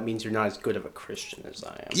tongues. Oh, that means you're not as good of a Christian as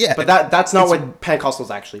I am. Yeah, but that's not what Pentecostals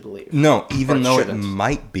actually believe. No, even though shouldn't. it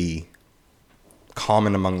might be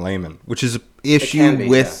common among laymen, which is an issue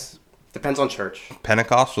with depends on church.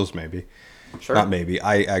 Pentecostals, maybe. Sure. Not maybe.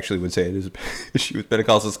 I actually would say it is an issue with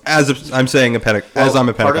Pentecostals. As I'm saying as I'm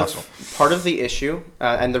a Pentecostal. Part of the issue,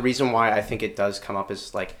 and the reason why I think it does come up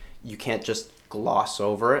is like you can't just gloss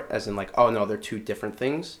over it, as in like, oh no, they're two different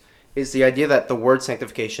things. Is the idea that the word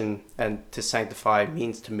sanctification and to sanctify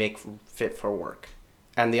means to make fit for work,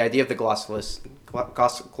 and the idea of the glossolalia,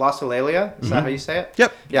 is that how you say it?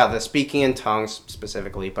 Yep. Yeah, the speaking in tongues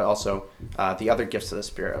specifically, but also the other gifts of the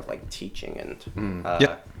Spirit of like teaching and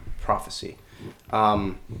prophecy.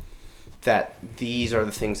 That these are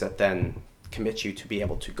the things that then commit you to be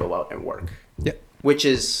able to go out and work. Yeah. Which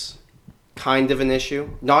is kind of an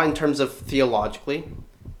issue, not in terms of theologically,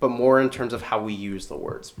 but more in terms of how we use the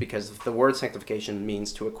words. Because the word sanctification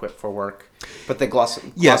means to equip for work, but the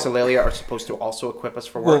glossolalia are supposed to also equip us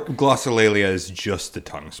for work. Well, glossolalia is just the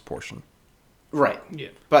tongues portion. Right. Yeah.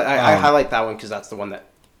 But I highlight that one because that's the one that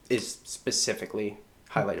is specifically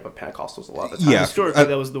highlighted by Pentecostals a lot of the time. Yeah. Historically,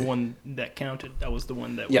 that was the one that counted. That was the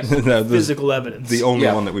one that was That was physical evidence. The only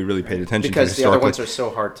one that we really paid attention because to the other ones are so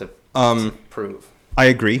hard to prove. I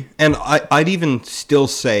agree. And I'd even still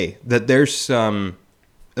say that there's some,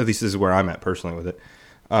 at least this is where I'm at personally with it,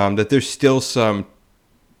 that there's still some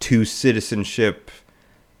citizenship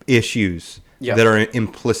issues that are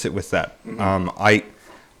implicit with that.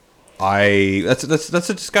 That's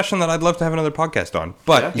a discussion that I'd love to have another podcast on.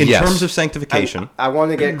 But in terms of sanctification, I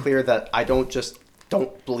want to get clear that I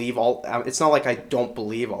don't believe all. It's not like I don't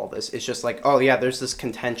believe all this. It's just like, oh yeah, there's this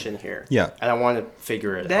contention here. Yeah, and I want to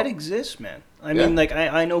figure it out. That exists, man. I mean, like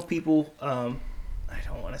I know people. I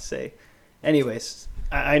don't want to say. Anyways,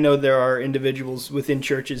 I know there are individuals within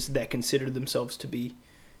churches that consider themselves to be,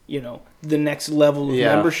 the next level of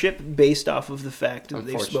membership based off of the fact that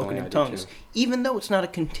they've spoken in tongues. Even though it's not a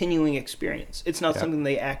continuing experience. It's not something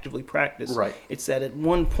they actively practice. Right. It's that at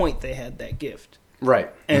one point they had that gift.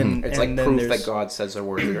 Right. And it's like proof that God says they're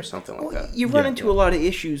worthy or something like that. You run into a lot of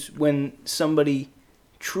issues when somebody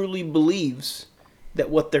truly believes that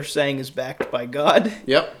what they're saying is backed by God.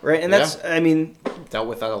 Yep. Right? And that's, I mean... Dealt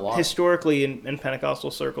with that a lot. Historically in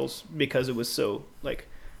Pentecostal circles, because it was so, like...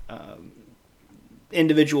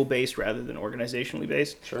 individual-based rather than organizationally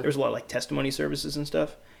based. Sure. There's a lot of, like, testimony services and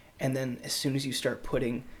stuff. And then as soon as you start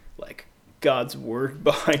putting, like, God's word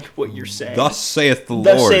behind what you're saying... Thus saith the Lord.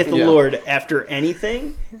 Thus saith the Lord after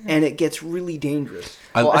anything, and it gets really dangerous.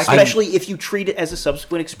 Especially if you treat it as a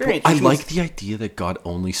subsequent experience. I like the idea that God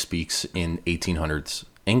only speaks in 1800s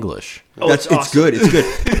English. It's good. It's good.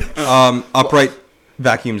 Upright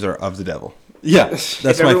vacuums are of the devil. Yeah.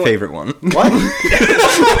 That's my favorite one. What?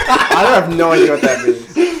 I have no idea what that means.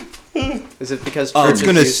 Is it because it's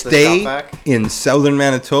going to stay in southern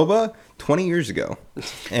Manitoba 20 years ago,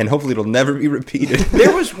 and hopefully it'll never be repeated.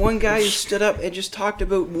 There was one guy who stood up and just talked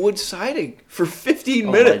about wood siding for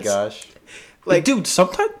 15 minutes. Oh my gosh. Like, dude,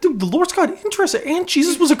 sometimes the Lord's got interested, and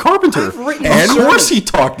Jesus was a carpenter. Of course he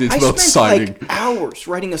talked about siding. I spent like hours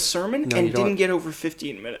writing a sermon and didn't get over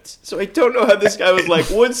 15 minutes. So I don't know how this guy was like,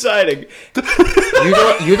 wood siding.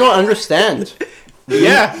 You don't understand.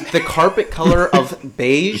 Yeah. The carpet color of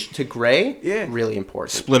beige to gray, really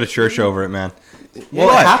important. Split a church over it, man. Well,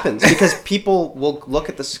 it happens because people will look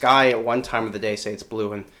at the sky at one time of the day, say it's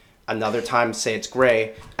blue, and another time say it's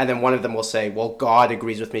gray, and then one of them will say, well, God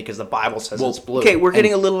agrees with me because the Bible says it's blue. Okay, we're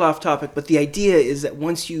getting a little off topic, but the idea is that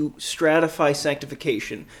once you stratify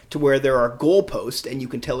sanctification to where there are goalposts and you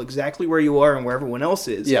can tell exactly where you are and where everyone else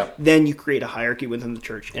is, then you create a hierarchy within the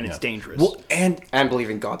church, and it's dangerous. Well, and believe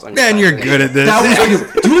in God's Man, you're good at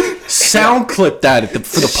this. Dude, sound clip that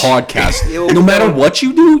for the podcast. No matter what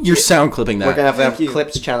you do, you're sound clipping that. We're going to have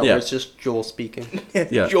clips channel where it's just Joel speaking.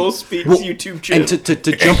 Joel Speaks YouTube channel. And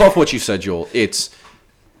to jump off what you said, Joel, it's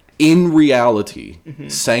in reality,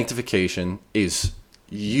 sanctification is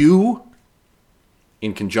you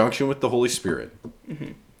in conjunction with the Holy Spirit,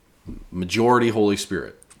 majority Holy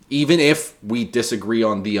Spirit, even if we disagree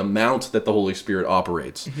on the amount that the Holy Spirit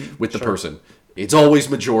operates with the person, it's always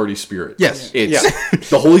majority spirit. Yes. It's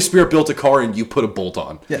the Holy Spirit built a car and you put a bolt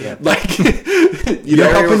on. Yeah. Like You're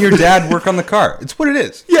helping your dad work on the car. It's what it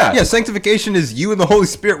is. Yeah. Yeah, sanctification is you and the Holy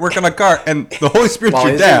Spirit work on a car, and the Holy Spirit's Well,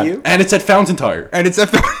 your is it dad. you? and it's at Fountain Tire. And it's a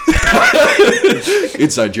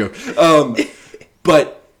Inside joke.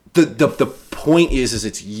 But the point is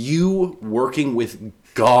it's you working with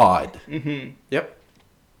God Yep.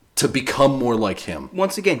 to become more like Him.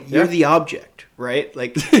 Once again, you're Yeah. the object, right?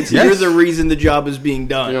 Like you're the reason the job is being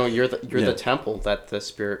done. You know, you're the temple that the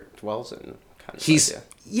Spirit dwells in. Kind of He's- idea.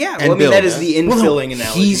 Yeah, And well, I mean that build. is the Well, no, infilling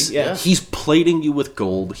analogy. He's plating you with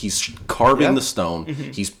gold. He's carving Yeah. the stone.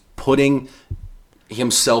 He's putting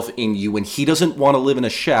himself in you, and he doesn't want to live in a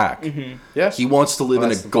shack. Yeah. He wants to live Well,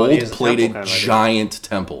 in a that's the body as a gold-plated temple kind of idea. giant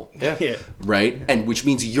temple. Yeah. Yeah. Right? And which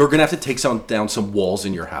means you're going to have to take down some walls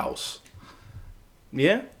in your house.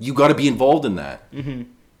 Yeah. You got to be involved in that.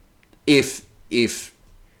 If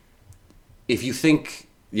you think,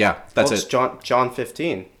 that's Well, it's it. John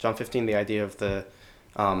 15. John 15, the idea of the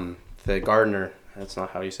gardener, that's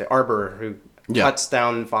not how you say, arborer, who cuts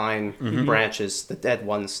down vine branches, the dead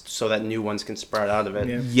ones, so that new ones can sprout out of it.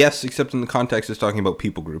 Yeah. Yes, except in the context it's talking about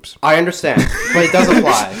people groups. I understand, but it does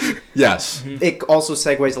apply. Yes. It also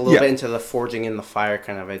segues a little Yeah. bit into the forging in the fire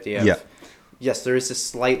kind of idea. Yeah. Yes, there is this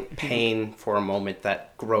slight pain for a moment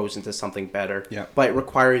that grows into something better. Yeah. But it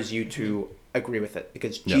requires you to agree with it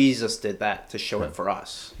because Yeah. Jesus did that to show it for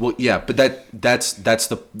us. Well, yeah, but that's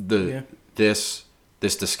the this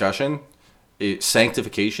discussion.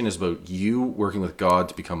 Sanctification is about you working with God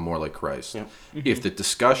to become more like Christ. Yeah. If the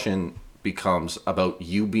discussion becomes about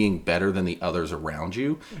you being better than the others around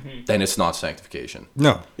you, then it's not sanctification.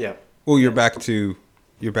 No. Yeah. Well, you're back to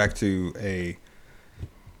a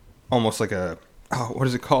almost like a what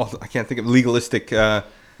is it called? I can't think of legalistic. Yeah.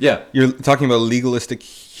 You're talking about legalistic,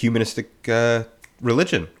 humanistic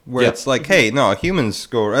religion, where Yeah. it's like, hey, no, humans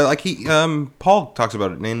go like Paul talks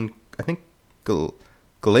about it in I think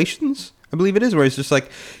Galatians, I believe it is, where he's just like,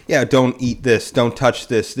 yeah, don't eat this, don't touch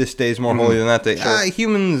this. This day is more holy than that day. Sure.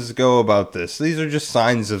 Humans go about this. These are just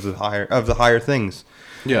signs of the higher things,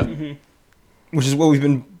 Yeah. which is what we've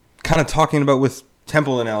been kind of talking about with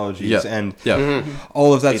temple analogies Yeah. and Yeah.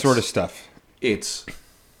 all of that It's- sort of stuff.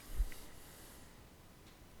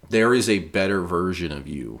 There is a better version of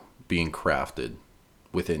you being crafted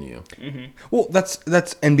within you. Well, that's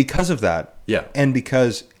and because of that, Yeah. and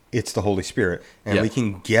because it's the Holy Spirit, and Yeah. we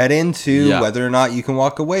can get into Yeah. whether or not you can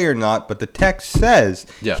walk away or not, but the text says,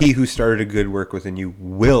 Yeah. "He who started a good work within you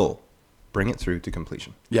will bring it through to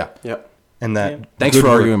completion." Yeah. Yep. And that Thanks good for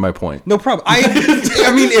work- arguing my point. No problem.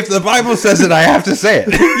 I mean, if the Bible says it, I have to say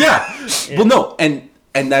it. Yeah. Well, no, and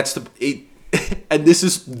that's and this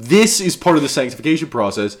is part of the sanctification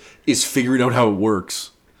process is figuring out how it works.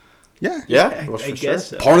 Yeah. Yeah. Well, I for guess sure.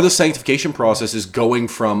 so. Part of the sanctification process is going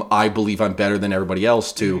from I believe I'm better than everybody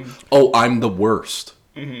else to I'm the worst.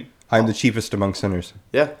 I'm the chiefest among sinners.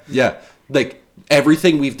 Yeah. Yeah. Like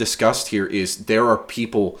everything we've discussed here is there are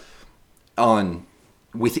people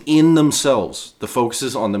within themselves, the focus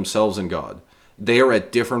is on themselves and God. They are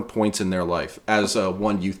at different points in their life. As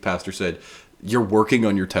one youth pastor said, you're working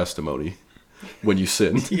on your testimony when you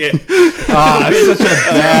sin. Yeah. That's such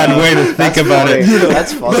a bad way to think about it.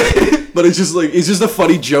 That's funny. But it's just a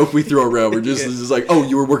funny joke we throw around. We're just, it's just like, oh,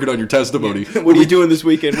 you were working on your testimony. What are you doing this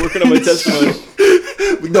weekend? Working on my testimony.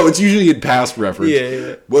 No, it's usually in past reference.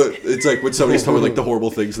 Yeah. What it's like when somebody's telling like the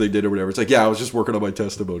horrible things they did or whatever. It's like, yeah, I was just working on my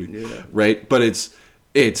testimony. Yeah. Right? But it's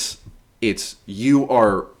you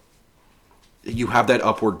have that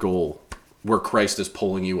upward goal where Christ is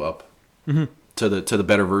pulling you up to the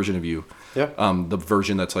better version of you. Yeah. The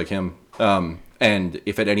version that's like him. And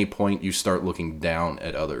if at any point you start looking down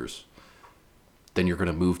at others, then you're going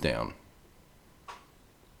to move down.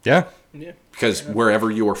 Yeah. Yeah. Because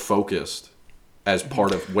wherever you are focused as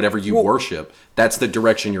part of whatever you worship, that's the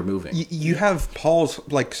direction you're moving. You have Paul's,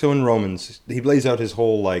 like, so in Romans, he lays out his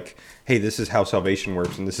whole, like, hey, this is how salvation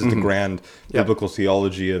works, and this is the grand biblical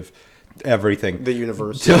theology of everything. The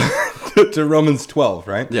universe. To Romans 12,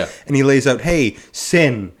 right? Yeah. And he lays out, hey,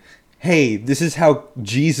 sin. Hey, this is how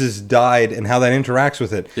Jesus died and how that interacts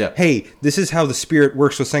with it. Yeah. Hey, this is how the Spirit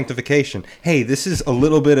works with sanctification. Hey, this is a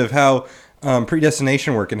little bit of how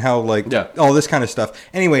predestination work and how, like, all this kind of stuff.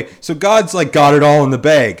 Anyway, so God's, like, got it all in the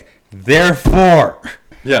bag. Therefore,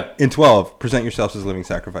 in 12, present yourselves as living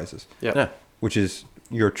sacrifices. Yeah. Which is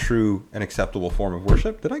your true and acceptable form of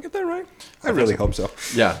worship. Did I get that right? I really hope so.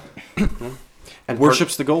 Yeah. And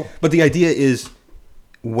Worship's the goal. But the idea is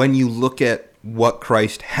when you look at what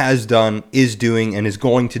Christ has done, is doing, and is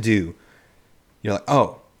going to do, you're like,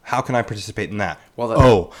 oh, How can I participate in that?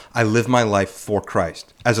 Well, I live my life for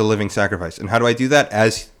Christ as a living sacrifice. And how do I do that?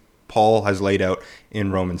 As Paul has laid out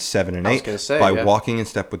in Romans 7 and 8, by walking in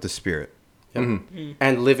step with the Spirit. Yep. Mm-hmm.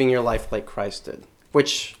 And living your life like Christ did,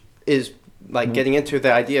 which is like getting into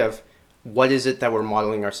the idea of what is it that we're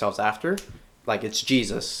modeling ourselves after? Like, it's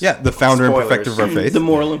Jesus. Yeah, the founder and perfecter of our faith. The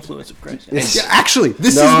moral influence of Christ. Yeah, actually,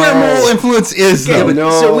 this is where moral influence is, though.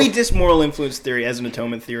 Yeah, so we diss moral influence theory as an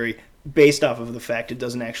atonement theory based off of the fact it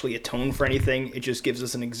doesn't actually atone for anything. It just gives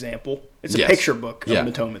us an example. It's a picture book of an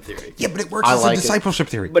atonement theory. Yeah, but it works as a discipleship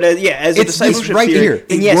theory. But as a discipleship right theory,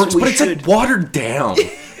 here. It works, but it's like watered down.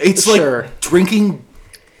 It's like drinking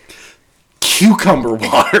cucumber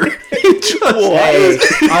water. Hey,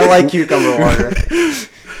 I like cucumber water.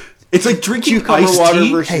 It's like drinking cucumber iced water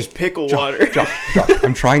tea versus pickle water. Josh,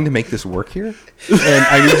 I'm trying to make this work here, and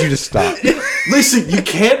I need you to stop. Listen, you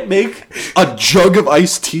can't make a jug of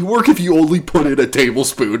iced tea work if you only put in a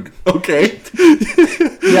tablespoon, okay?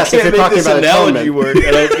 Yes, if you're talking about analogy atonement. work,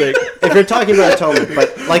 I don't think. If you're talking about atonement,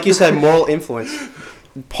 but like you said, moral influence,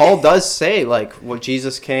 Paul does say, like, when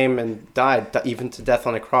Jesus came and died, even to death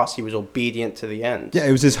on a cross, he was obedient to the end. Yeah,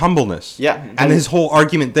 it was his humbleness. Yeah. And his whole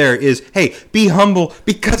argument there is, hey, be humble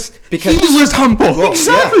because he was humble. Well,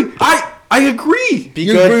 Exactly. I agree. Be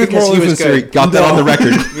good because he was good. Got that on the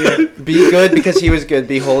record. Be good because he was good.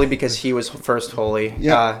 Be holy because he was first holy.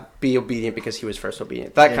 Yeah. Be obedient because he was first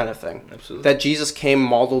obedient. That kind of thing. Absolutely. That Jesus came,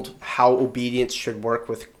 modeled how obedience should work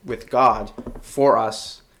with God for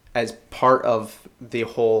us as part of the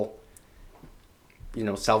whole,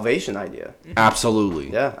 salvation idea.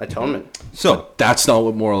 Absolutely. Yeah, atonement. So, That's not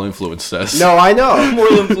what moral influence says. No, I know.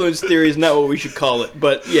 Moral influence theory is not what we should call it,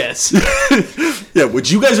 but yes. Yeah,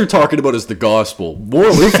 what you guys are talking about is the gospel.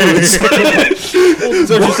 Moral influence.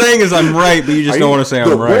 so what you're saying is I'm right, but you just don't want to say I'm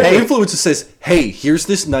The right. moral influence says, hey, here's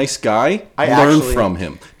this nice guy. I Learn actually- from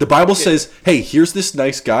him. The Bible says, hey, here's this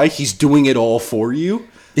nice guy. He's doing it all for you.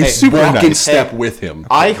 It's super Walk in nice. step with him.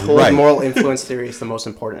 I hold Right. moral influence theory is the most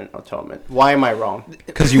important in atonement. Why am I wrong?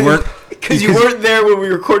 Because you weren't. Because you weren't there when we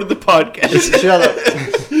recorded the podcast. Shut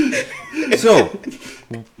up. So,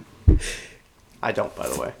 I don't, by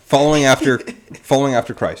the way. following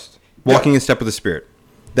after Christ, walking in step with the Spirit.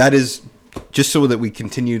 That is just so that we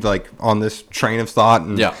continue on this train of thought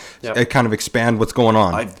and kind of expand what's going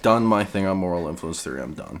on. I've done my thing on moral influence theory.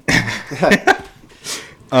 I'm done.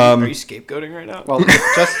 Are you scapegoating right now? Well,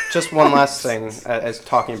 just one last thing, as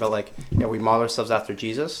talking about we model ourselves after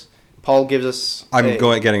Jesus. Paul gives us.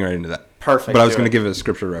 Getting right into that. Perfect. But I was going to give it a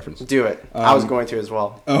scripture reference. Do it. I was going to as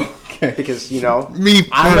well. Okay. Because Me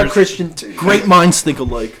I'm a first. Christian too. Great minds think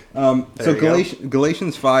alike. So you go.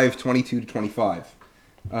 Galatians 5:22-25.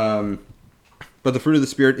 But the fruit of the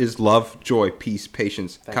Spirit is love, joy, peace,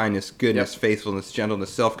 patience, kindness, goodness, faithfulness, gentleness,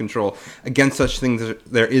 self-control. Against such things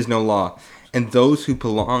there is no law. And those who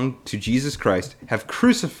belong to Jesus Christ have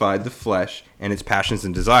crucified the flesh and its passions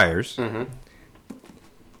and desires. Mm-hmm.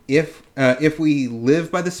 If we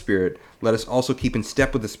live by the Spirit, let us also keep in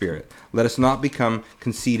step with the Spirit. Let us not become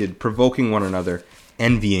conceited, provoking one another,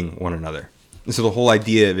 envying one another. And so the whole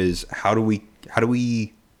idea is how do we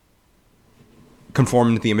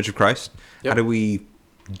conform to the image of Christ? Yep. How do we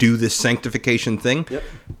do this sanctification thing? Yep.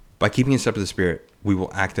 By keeping in step with the Spirit, we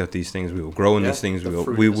will act out these things. We will grow in these things. The fruit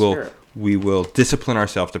of the Spirit. We will discipline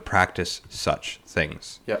ourselves to practice such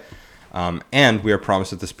things. Yep. And we are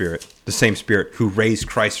promised that the Spirit, the same Spirit who raised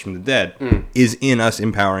Christ from the dead, is in us,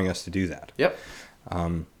 empowering us to do that. Yep.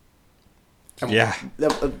 Yeah.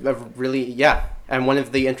 And one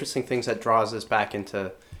of the interesting things that draws us back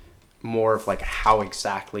into more of how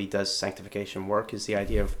exactly does sanctification work is the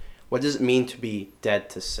idea of what does it mean to be dead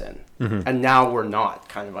to sin? Mm-hmm. And now we're not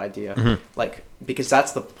kind of idea. Because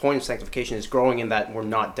that's the point of sanctification is growing in that we're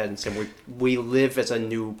not dead in sin. We live as a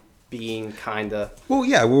new being kind of. Well,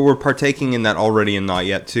 yeah, we're partaking in that already and not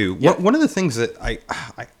yet too. Yep. One of the things that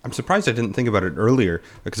I'm surprised I didn't think about it earlier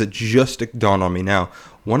because it just dawned on me now.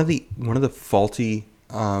 One of the faulty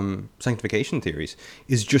sanctification theories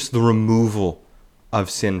is just the removal of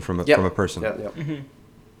sin from a person. Yep. Mm-hmm.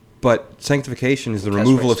 But sanctification is the Test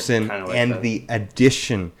removal of race, sin kinda like and that. the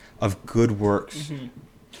addition of good works. Mm-hmm.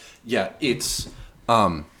 Yeah, it's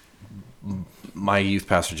my youth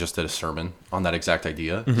pastor just did a sermon on that exact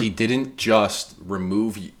idea. He didn't just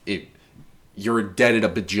remove it. You're indebted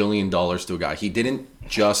 $1 bajillion to a guy. He didn't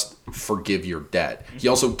just forgive your debt. He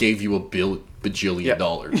also gave you $1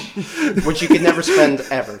 bajillion. Which you could never spend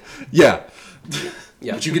ever. Yeah.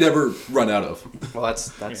 Yeah. Which you could never run out of. Well, that's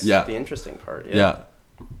the interesting part. Yeah.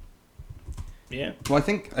 Yeah. Well, I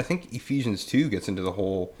think Ephesians 2 gets into the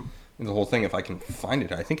whole thing. If I can find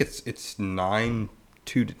it, I think it's 9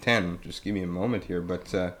 2 to 10. Just give me a moment here,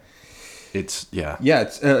 but It's 10.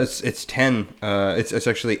 It's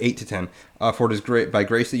actually 8 to 10. For it is great by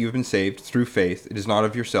grace that you have been saved through faith. It is not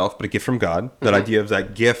of yourself, but a gift from God. That idea of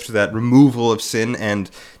that gift, that removal of sin, and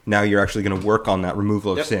now you're actually going to work on that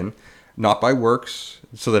removal of sin, not by works,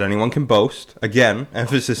 so that anyone can boast. Again,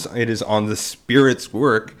 emphasis it is on the Spirit's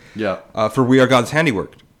work. Yeah. For we are God's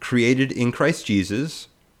handiwork, created in Christ Jesus.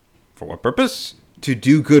 For what purpose? To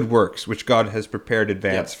do good works, which God has prepared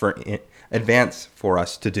advance for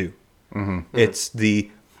us to do. It's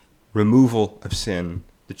the removal of sin,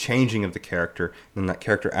 the changing of the character, and that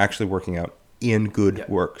character actually working out in good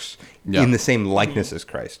works, in the same likeness as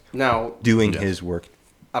Christ. Now, doing his work.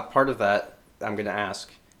 A part of that I'm going to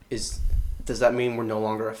ask is, does that mean we're no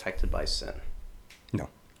longer affected by sin? No.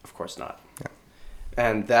 Of course not. Yeah.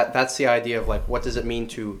 And that's the idea of like, what does it mean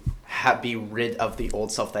to be rid of the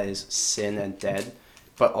old self that is sin and dead,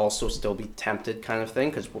 but also still be tempted kind of thing?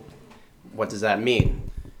 Because what does that mean?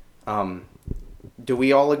 Do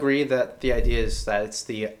we all agree that the idea is that it's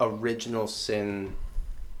the original sin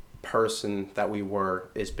person that we were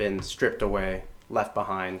has been stripped away, left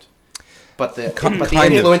behind, but the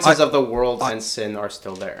influences of the world and sin are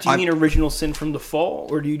still there? Do you mean original sin from the fall,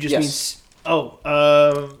 or do you just mean... no.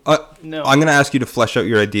 I'm going to ask you to flesh out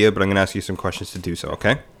your idea, but I'm going to ask you some questions to do so,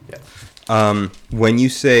 okay? Yeah. When you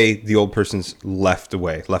say the old person's left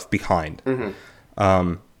behind,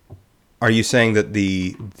 are you saying that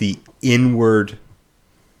the inward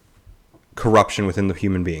corruption within the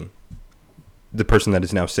human being, the person that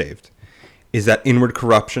is now saved, is that inward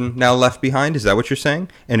corruption now left behind? Is that what you're saying?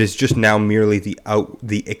 And is just now merely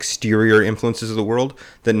the exterior influences of the world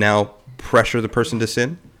that now pressure the person to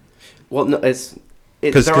sin? Well, no,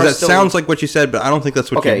 because that sounds like what you said, but I don't think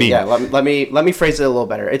that's what you mean. Yeah. Let me phrase it a little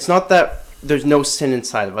better. It's not that there's no sin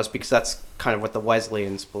inside of us, because that's kind of what the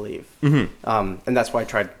Wesleyans believe, and that's why I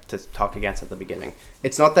tried to talk against at the beginning.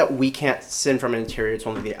 It's not that we can't sin from an interior; it's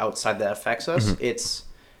only the outside that affects us. It's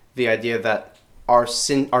the idea that our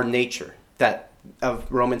sin, our nature, that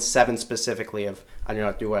of Romans 7 specifically, of I do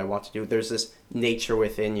not do what I want to do. There's this nature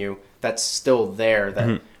within you that's still there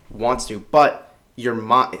that wants to, but your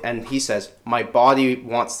mind, and he says, my body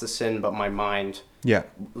wants to sin, but my mind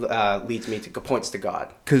leads me to points to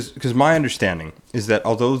God. Because my understanding is that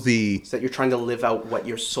although is that you're trying to live out what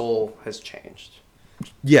your soul has changed.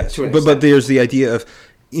 Yes, but there's the idea of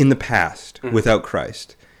in the past without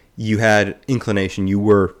Christ, you had inclination.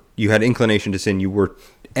 You had inclination to sin. You were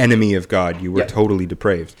enemy of God. You were totally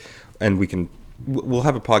depraved, and we'll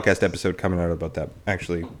have a podcast episode coming out about that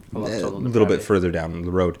actually a little bit further down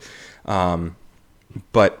the road.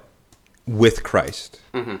 But with Christ,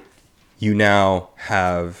 you now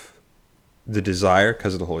have the desire,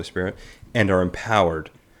 because of the Holy Spirit, and are empowered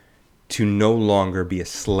to no longer be a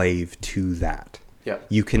slave to that. Yeah.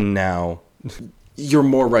 You can now... You're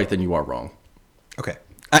more right than you are wrong. Okay.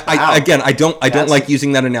 I don't like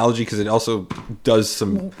using that analogy because it also does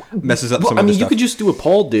messes up some of the stuff. You could just do what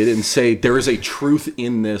Paul did and say there is a truth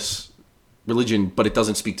in this religion, but it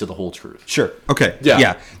doesn't speak to the whole truth. Sure. Okay.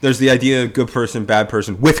 Yeah. There's the idea of good person, bad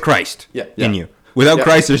person with Christ in you. Without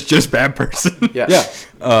Christ, there's just bad person.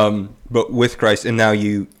 But with Christ, and now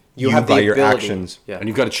you have by your actions. Yeah. And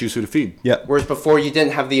you've got to choose who to feed. Yeah. Whereas before you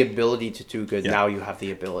didn't have the ability to do good. Now you have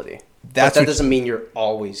the ability. That doesn't mean you're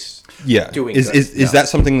always doing good. Is that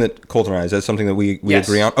something that Colton and I, is that something that we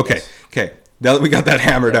agree on? Okay. Yes. Okay. Now that we got that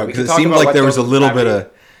hammered out, because it seemed like there was a little bit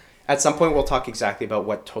of... At some point, we'll talk exactly about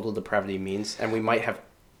what total depravity means, and we might have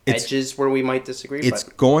edges where we might disagree. It's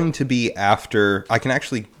going to be after...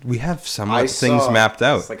 We have some things mapped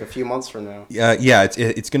out. It's like a few months from now. Yeah,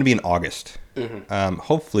 it's going to be in August.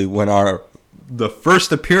 Hopefully when the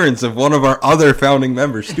first appearance of one of our other founding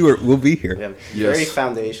members, Stuart, will be here. Yeah, very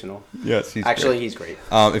foundational. Yes, he's great.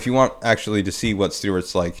 If you want actually to see what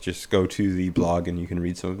Stuart's like, just go to the blog and you can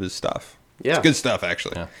read some of his stuff. Yeah. It's good stuff,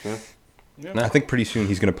 actually. Yeah. I think pretty soon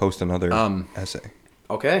he's going to post another essay.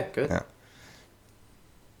 Okay, good. Yeah.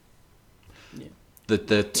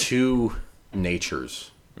 The two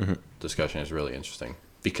natures discussion is really interesting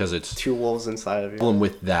because it's two wolves inside of you. The problem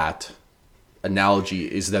with that analogy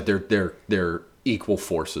is that they're equal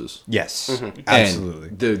forces. Yes, absolutely.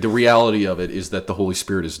 And the reality of it is that the Holy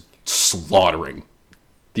Spirit is slaughtering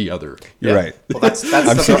the other. You're right. Well, that's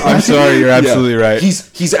I'm sorry. You're absolutely right.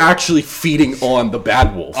 He's actually feeding on the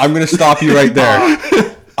bad wolf. I'm going to stop you right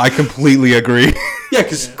there. I completely agree. Yeah,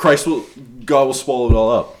 because God will swallow it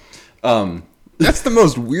all up. That's the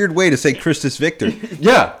most weird way to say Christus Victor.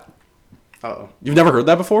 Yeah. Uh-oh. You've never heard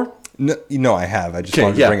that before? No, I have. I just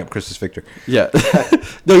wanted to bring up Christus Victor. Yeah.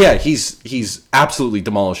 No, yeah, he's absolutely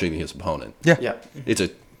demolishing his opponent. Yeah. It's a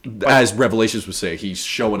as Revelations would say, he's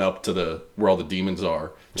showing up to where all the demons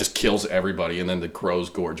are, just kills everybody, and then the crows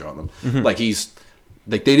gorge on them. Like he's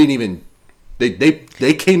like they didn't even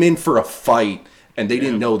they came in for a fight, and they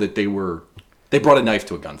didn't know that they brought a knife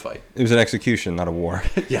to a gunfight. It was an execution, not a war.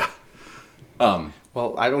 Yeah.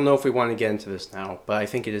 Well, I don't know if we want to get into this now, but I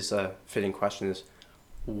think it is a fitting question is,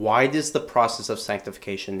 why does the process of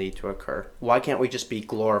sanctification need to occur? Why can't we just be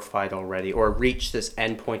glorified already or reach this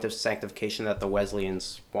end point of sanctification that the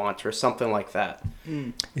Wesleyans want or something like that?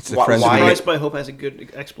 It's the Why- friends why- of Christ by Hope has a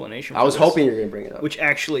good explanation. I for was this, hoping you were going to bring it up. which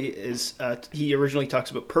actually is he originally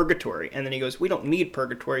talks about purgatory, and then he goes, "We don't need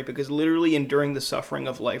purgatory because literally enduring the suffering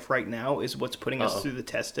of life right now is what's putting us through the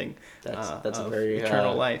testing. That's a of very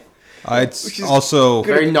eternal life." It's also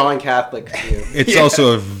very non-Catholic view. it's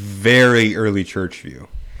also a very early church view.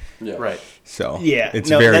 Yeah. Right. So Yeah, it's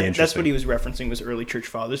no, very that's interesting. what he was referencing was early church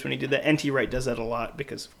fathers when he did that. N.T. Wright does that a lot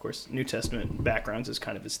because, of course, New Testament backgrounds is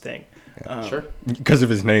kind of his thing. Sure. Because of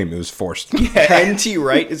his name, it was forced. Yeah, N.T.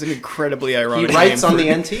 Wright is an incredibly He ironic writes name on for-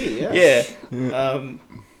 the NT, yeah.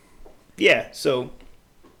 Yeah. So,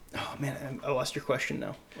 oh man, I lost your question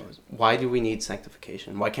now. What was it? Why do we need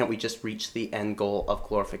sanctification? Why can't we just reach the end goal of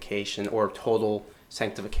glorification or total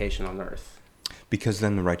sanctification on earth? Because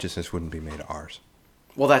then the righteousness wouldn't be made ours.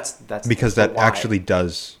 Well, that's Because the that why. actually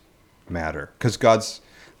does matter. Because God's,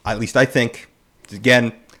 at least I think,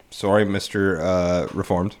 again, sorry, Mr.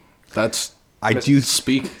 Reformed, That's I do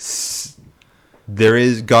speak.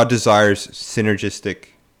 God desires synergistic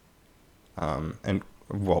and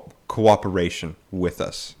cooperation with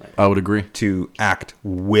us I would agree. to act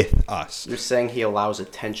with us. You're saying he allows a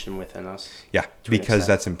tension within us. Yeah, to an because extent.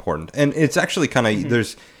 that's important, and it's actually kind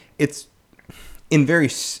of it's in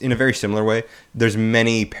a very similar way. There's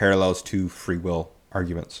many parallels to free will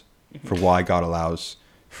arguments for why God allows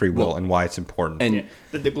free will Well, and why it's important. And Yeah,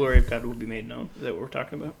 that the glory of God will be made known. Is that what we're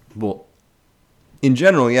talking about? well, in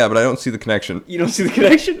general, yeah, but I don't see the connection. You don't see the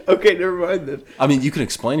connection? Okay, never mind then. I mean, you can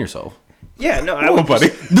explain yourself. Yeah, no, I would buddy.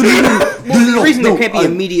 the reason there can't be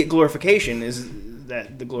immediate glorification is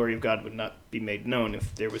that the glory of God would not be made known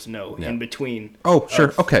if there was no Yeah. in between. Oh, sure,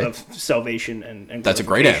 of, okay. Of salvation and That's a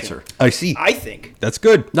great glorification. answer. I see. I think. That's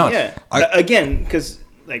good. No, Yeah. I- Again, because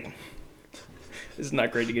like this is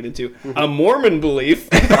not great to get into. A Mormon belief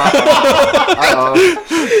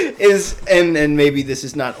is, and maybe this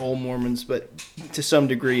is not all Mormons, but to some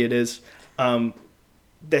degree it is,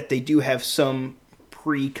 that they do have some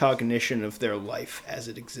precognition of their life as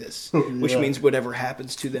it exists, which means whatever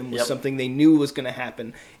happens to them was Yep. something they knew was going to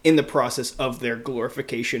happen in the process of their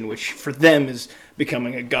glorification, which for them is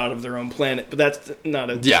becoming a god of their own planet. But that's not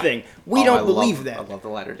a Yeah. thing. We Oh, don't I believe love- that, I love the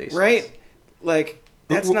Latter-day Saints. right? Like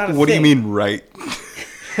that's not a What do thing. you mean, right?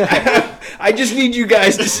 I just need you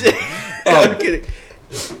guys to say. I'm kidding.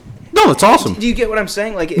 No, that's awesome. Do you get what I'm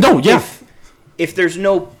saying? Like, No, yeah. If there's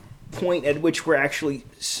no point at which we're actually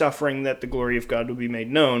suffering that the glory of God will be made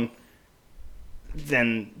known,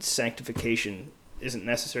 then sanctification isn't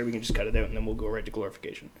necessary. We can just cut it out, and then we'll go right to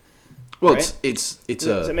glorification. Well, Right? it's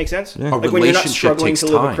Does that make sense? Yeah. A Like when you're not relationship struggling takes to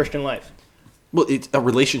live a time. Christian life. Well, a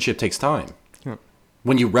relationship takes time. Yeah.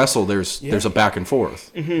 When you wrestle, there's a back and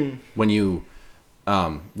forth. Mm-hmm. When you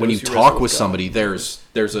Those you who talk wrestle with with God. somebody,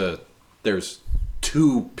 there's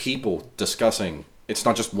two people discussing. It's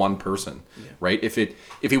not just one person, right? If it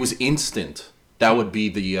was instant, that would be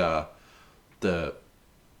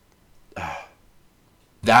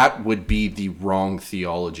that would be the wrong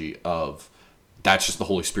theology of that's just the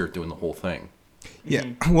Holy Spirit doing the whole thing. Yeah.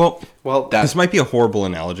 Well, Well, That- this might be a horrible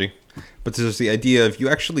analogy, but there's the idea of you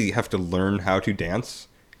actually have to learn how to dance,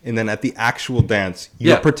 and then at the actual dance,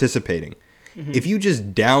 you're Yeah. participating. If you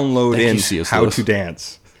just download Thank you, in C.S. how Lewis. to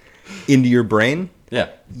dance into your brain, Yeah.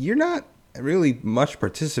 you're not really much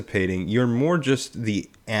participating. You're more just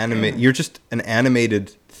you're just an animated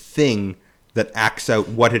thing that acts out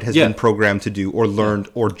what it has Yeah. been programmed to do or learned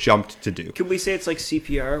or jumped to do. Could we say it's like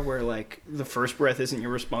CPR, where like the first breath isn't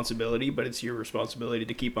your responsibility, but it's your responsibility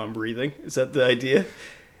to keep on breathing? Is that the idea?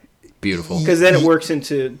 Beautiful. Because then it works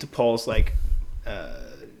into Paul's like,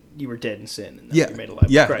 you were dead in sin, and now you're made alive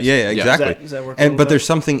with Christ. Yeah, exactly. Does that work a And little but bit? there's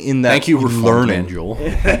something in that Thank you, Reformed learning. man, Joel.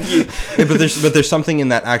 Yeah, but there's something in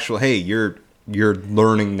that actual. Hey, you're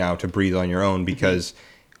learning now to breathe on your own because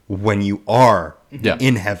when you are Yeah.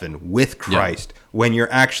 in heaven with Christ, when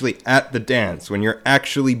you're actually at the dance, when you're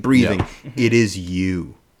actually breathing, it is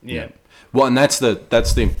you. Yeah. Well, and that's the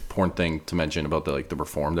important thing to mention about the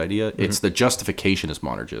Reformed idea. It's the justification is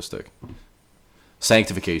monergistic.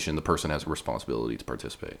 Sanctification, the person has a responsibility to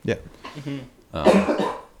participate. Yeah.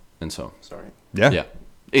 And so, sorry. Yeah.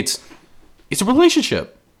 it's a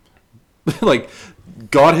relationship. Like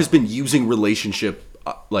God has been using relationship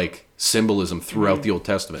like symbolism throughout the Old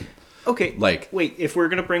Testament. Okay. Like, wait, if we're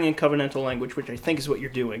going to bring in covenantal language, which I think is what you're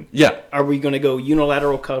doing, yeah, are we going to go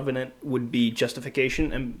unilateral covenant would be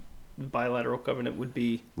justification and bilateral covenant would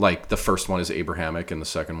be... like the first one is Abrahamic and the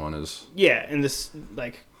second one is... Yeah, and this,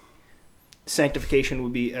 like, sanctification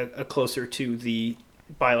would be a closer to the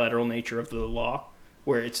bilateral nature of the law,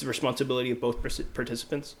 where it's the responsibility of both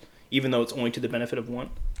participants, even though it's only to the benefit of one.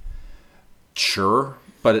 Sure,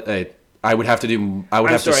 but I would have to do... I would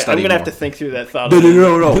I'm have sorry, to study I'm going to have more. to think through that thought. No.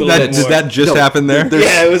 Did that just happen there?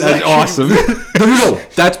 Yeah, it was That's awesome. No.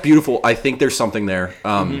 That's beautiful. I think there's something there.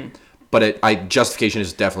 But justification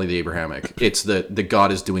is definitely the Abrahamic. It's the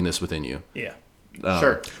God is doing this within you. Yeah.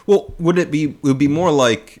 Sure. Well, it would be more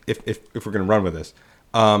like, if we're going to run with this,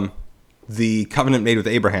 the covenant made with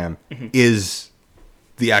Abraham is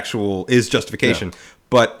justification,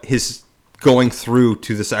 but his going through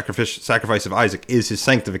to the sacrifice of Isaac is his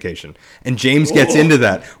sanctification. And James gets into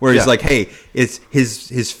that, where he's like, hey, it's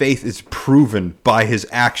his faith is proven by his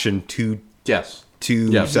action to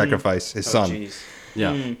sacrifice his son. Geez.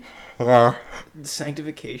 Yeah.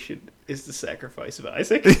 Sanctification is the sacrifice of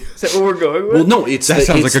Isaac? Is that what we're going with? Well, no, That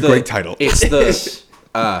sounds like a great title. It's the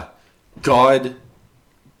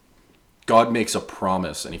God makes a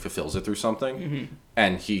promise and he fulfills it through something,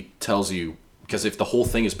 and he tells you, because if the whole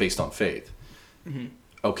thing is based on faith,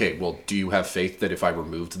 okay, well, do you have faith that if I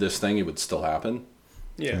removed this thing, it would still happen?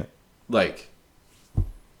 Yeah. Like,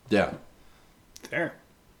 yeah. Fair.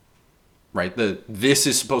 Right? This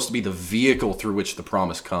is supposed to be the vehicle through which the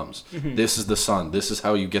promise comes. This is the son. This is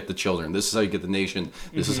how you get the children. This is how you get the nation.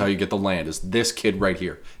 This is how you get the land. Is this kid right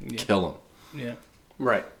here. Kill him. Yeah.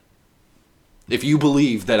 Right. If you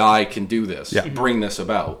believe that I can do this, bring this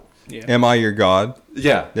about. Yeah. Am I your God?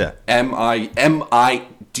 Yeah. Yeah. Am I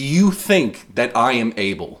do you think that I am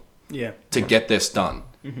able to get this done?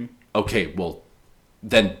 Okay, well,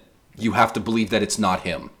 then you have to believe that it's not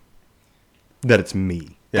him. That it's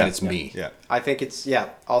me. That it's me. Yeah. I think it's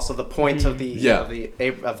also the point of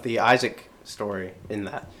the Isaac story in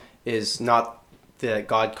that is not that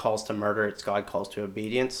God calls to murder, it's God calls to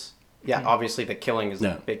obedience. Yeah, obviously the killing is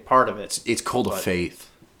a big part of it. It's called a faith.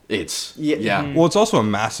 It's Well, it's also a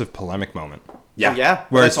massive polemic moment. Yeah.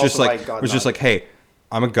 Where That's it's just also like why God it's just died. like, hey,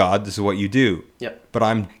 I'm a God. This is what you do. Yep. But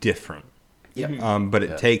I'm different. Yep. But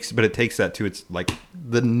it takes that to its like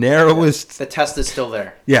the narrowest. The test is still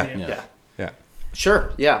there. Yeah.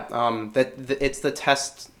 Sure. Yeah. It's the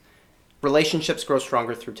test. Relationships grow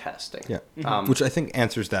stronger through testing. Yeah. Which I think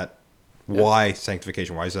answers that. Why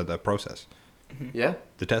sanctification? Why is that the process? Yeah.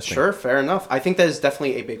 The testing. Sure. Fair enough. I think that is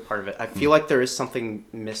definitely a big part of it. I feel like there is something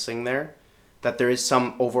missing there, that there is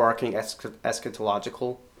some overarching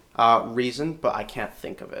eschatological reason, but I can't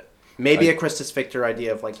think of it. Maybe a Christus Victor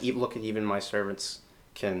idea of like, look at even my servants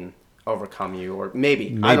can overcome you, or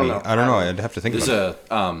maybe. I don't know. I'd have to think There's about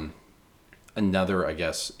it. Another, I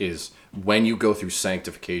guess, is when you go through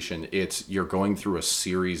sanctification, you're going through a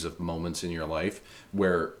series of moments in your life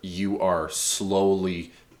where you are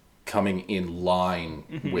slowly coming in line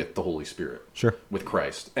with the Holy Spirit. Sure. With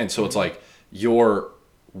Christ. And so it's like your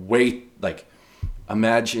weight, like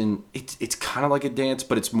imagine it's kind of like a dance,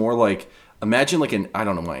 but it's more like imagine like an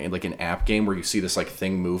app game where you see this like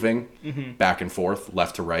thing moving back and forth,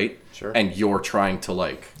 left to right. Sure. And you're trying to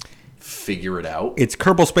like figure it out. It's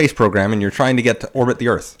Kerbal Space Program, and you're trying to get to orbit the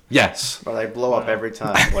Earth. Yes. But they blow up every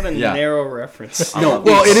time. What a narrow reference. No,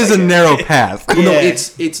 Well, it is a narrow path. Well, no,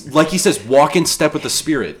 it's like he says, walk in step with the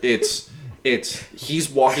Spirit. It's he's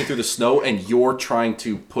walking through the snow, and you're trying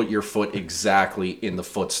to put your foot exactly in the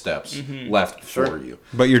footsteps left for you.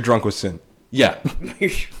 But you're drunk with sin. Yeah.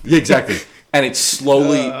 Yeah, exactly. And it's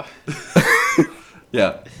slowly.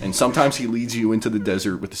 Yeah, and sometimes he leads you into the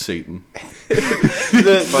desert with Satan.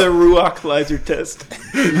 the Ruach Lizer test.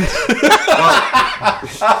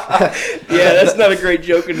 Yeah, that's not a great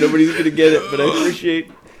joke, and nobody's gonna get it. But I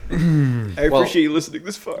appreciate you listening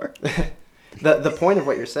this far. The point of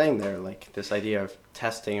what you're saying there, like this idea of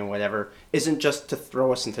testing and whatever, isn't just to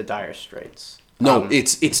throw us into dire straits. No,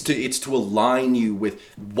 it's to align you with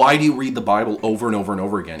why do you read the Bible over and over and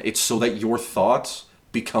over again? It's so that your thoughts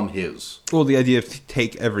become his. Well, the idea of to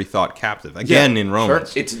take every thought captive. Again, in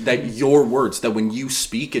Romans. Sure. It's that your words, that when you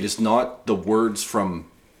speak, it is not the words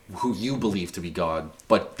from who you believe to be God,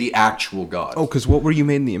 but the actual God. Oh, because what were you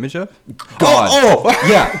made in the image of? God. Oh!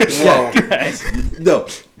 Yeah. Whoa. No.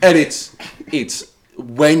 And it's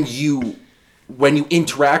when you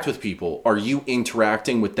interact with people, are you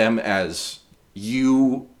interacting with them as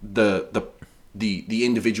you, the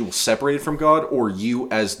individual separated from God, or you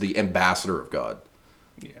as the ambassador of God?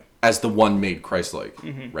 As the one made Christ-like,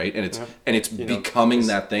 right? And it's becoming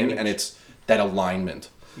that thing, image. and it's that alignment.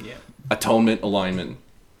 Yeah. Atonement, alignment.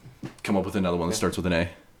 Come up with another one that starts with an A.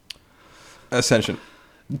 Ascension.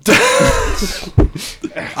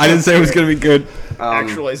 I didn't say it was going to be good.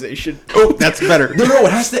 Actualization. Oh, that's better. No,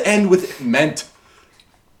 it has to end with meant.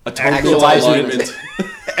 Atonement, Actualizement.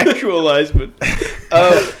 alignment. Actualizement.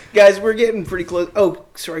 Guys, we're getting pretty close. Oh,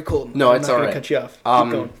 sorry, Colton. No, I'm it's not all gonna right. Cut you off. Keep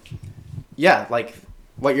going. Yeah, like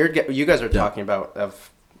what you guys are talking about of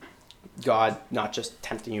God not just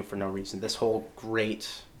tempting you for no reason. This whole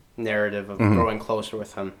great narrative of growing closer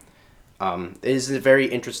with Him is a very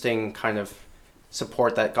interesting kind of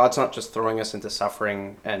support that God's not just throwing us into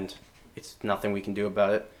suffering and it's nothing we can do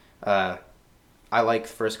about it. I like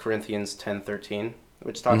 1 Corinthians 10:13,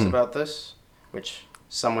 which talks about this, which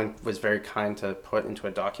someone was very kind to put into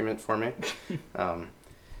a document for me.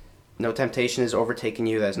 No temptation is overtaking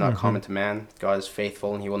you that is not common to man. God is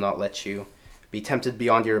faithful and He will not let you be tempted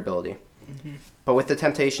beyond your ability. But with the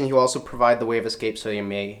temptation, He will also provide the way of escape so you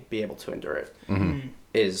may be able to endure it.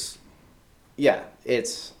 It's you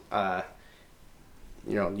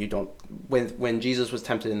don't. When Jesus was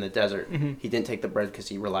tempted in the desert, He didn't take the bread because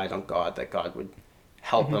He relied on God, that God would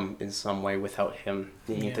help him in some way without Him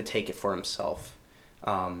needing to take it for Himself.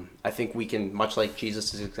 I think we can, much like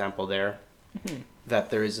Jesus' example there, that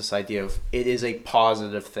there is this idea of it is a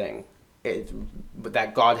positive thing,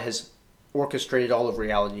 that God has orchestrated all of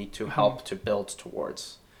reality to help to build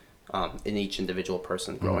towards in each individual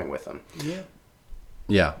person growing with Him.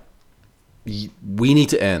 Yeah. We need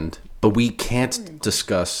to end, but we can't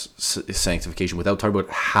discuss sanctification without talking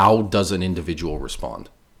about how does an individual respond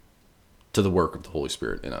to the work of the Holy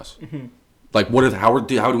Spirit in us. Like, how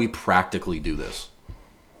do we practically do this?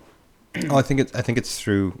 Oh, I think it's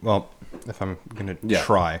through. Well, if I'm gonna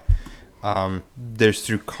try, there's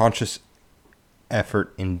through conscious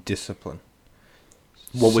effort in discipline.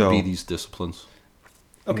 What would be these disciplines?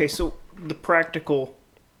 Okay, so the practical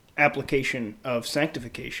application of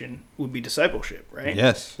sanctification would be discipleship, right?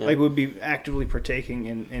 Yes. Like we'd be actively partaking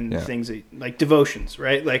in things like devotions,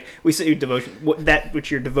 right? Like we say devotion, that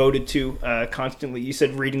which you're devoted to constantly. You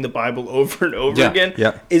said reading the Bible over and over again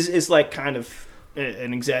is like kind of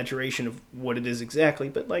an exaggeration of what it is exactly,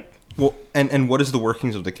 but like. Well, and what is the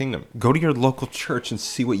workings of the kingdom? Go to your local church and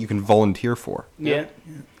see what you can volunteer for. Yeah.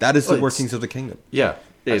 That is the workings of the kingdom. Yeah.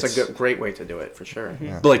 That's a great way to do it, for sure.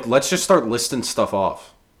 But like, let's just start listing stuff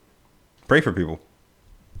off. Pray for people.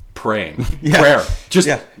 Praying. Prayer. Just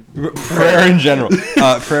prayer in general.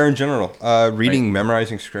 Prayer in general. Reading,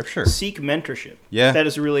 memorizing scripture. Seek mentorship. Yeah. That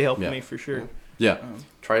has really helped me for sure. Yeah.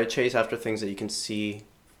 Try to chase after things that you can see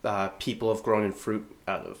people have grown in fruit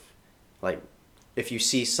out of. Like, if you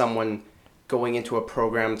see someone going into a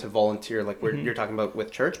program to volunteer, like you're talking about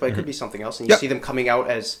with church, but it could be something else, and you see them coming out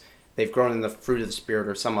as they've grown in the fruit of the Spirit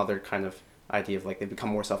or some other kind of idea of like they become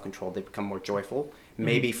more self-controlled, they become more joyful.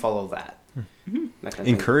 Maybe follow that. That kind of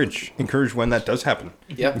Encourage when that does happen.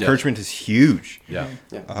 Yeah. Encouragement is huge. Yeah.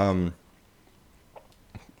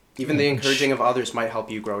 Even the encouraging of others might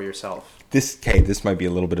help you grow yourself. This might be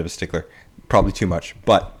a little bit of a stickler, probably too much,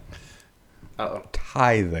 but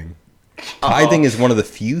tithing. Tithing is one of the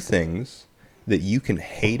few things that you can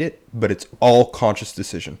hate it, but it's all conscious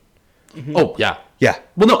decision. Oh yeah. Yeah.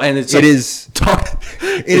 Well, no, and it's not as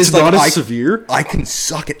severe. I can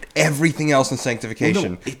suck at everything else in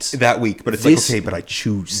sanctification that week, but it's but I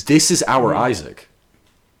choose. This is our Isaac.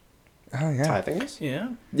 Oh yeah. Tithing is?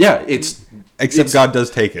 Yeah. Yeah, Except God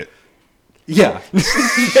does take it. Yeah.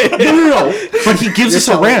 no. But He gives us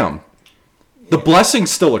a ram. The blessing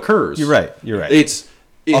still occurs. You're right.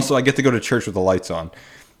 Also, I get to go to church with the lights on.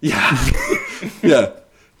 Yeah. Yeah.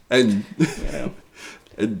 And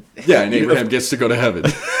Abraham gets to go to heaven.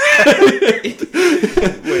 Wait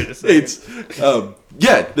a second. It's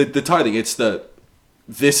the tithing. It's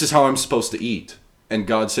this is how I'm supposed to eat, and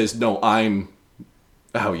God says, no, I'm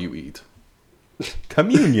how you eat.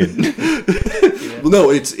 Communion.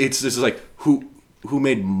 No, it's this is like who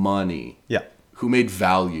made money. Yeah. Who made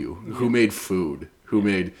value? Who made food? Who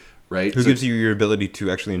made right? Who gives you your ability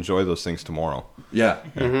to actually enjoy those things tomorrow? Yeah.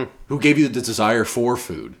 Who gave you the desire for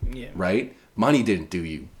food? Yeah. Right? Money didn't do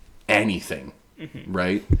you anything,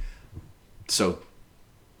 right? So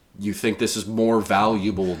you think this is more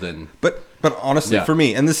valuable than... But honestly, for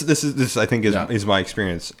me, and this I think is my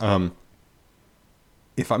experience.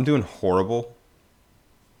 If I'm doing horrible,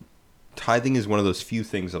 tithing is one of those few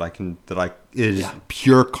things that it is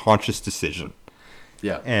pure conscious decision.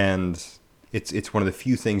 Yeah. And it's one of the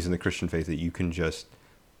few things in the Christian faith that you can just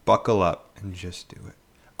buckle up and just do it.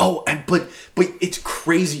 Oh, but it's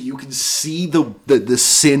crazy. You can see the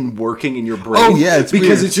sin working in your brain. Oh yeah, it's because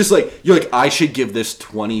weird. it's just like you're like, I should give this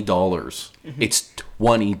 $20. It's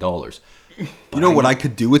 $20. You know what I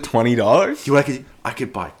could do with $20? Dude, I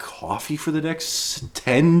could buy coffee for the next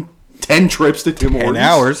 10 trips to Tim Hortons. 10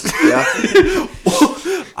 hours. Yeah.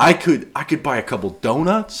 I could buy a couple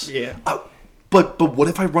donuts. Yeah. But what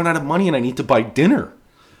if I run out of money and I need to buy dinner?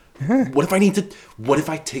 What if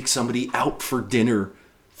I take somebody out for dinner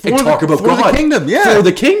and talk about God? For the kingdom, yeah. For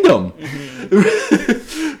the kingdom.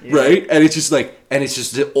 Right? And it's just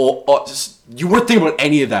you weren't thinking about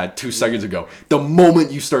any of that 2 seconds ago. The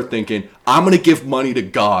moment you start thinking, I'm going to give money to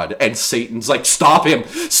God, and Satan's like, stop him.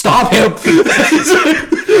 Stop him. That's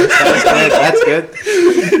good.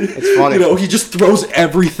 It's funny. You know, he just throws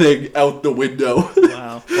everything out the window.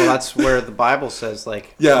 Wow. Well, that's where the Bible says,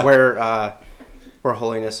 like, Yeah. where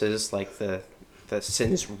holiness is, like, the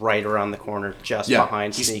sin is right around the corner, just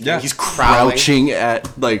behind sneaking. He's crouching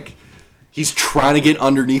at, like, he's trying to get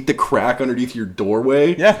underneath the crack underneath your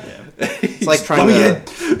doorway. Yeah. It's like trying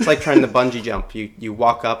to bungee jump. You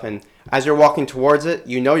walk up, and as you're walking towards it,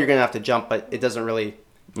 you know you're gonna have to jump, but it doesn't really.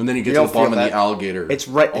 And then he gets You to the don't bottom feel of the that. alligator. It's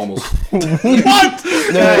right. Almost. What?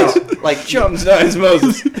 No, like jumps. No, it's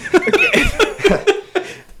Moses.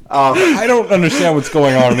 I don't understand what's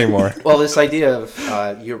going on anymore. Well, this idea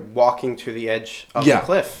of you're walking to the edge of the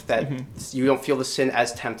cliff, that you don't feel the sin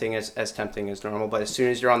as tempting as normal, but as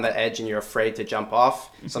soon as you're on the edge and you're afraid to jump off,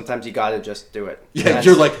 sometimes you gotta just do it. Yeah,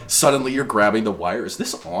 you're like, suddenly you're grabbing the wire. Is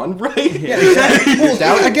this on right? Yeah, exactly. You're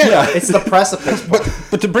down again, it's the precipice.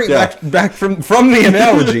 But to bring it back from the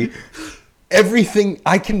analogy, everything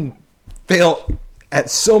I can fail at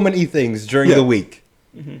so many things during the week.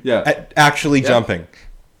 Yeah. At actually jumping.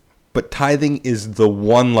 But tithing is the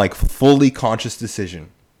one, like, fully conscious decision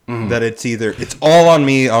that it's all on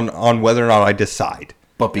me on whether or not I decide.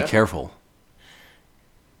 But be careful.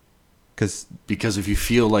 Because if you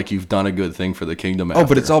feel like you've done a good thing for the kingdom after.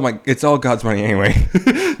 But it's all God's money anyway.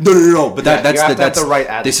 No. But that's the right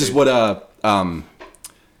attitude. This is what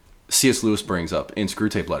C.S. Lewis brings up in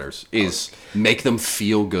Screwtape Letters, is make them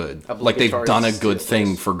feel good. Like they've done a good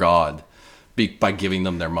thing for God by giving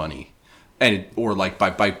them their money. Or like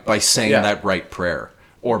by saying that right prayer,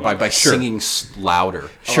 or by singing louder.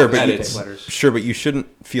 But you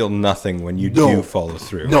shouldn't feel nothing when you do follow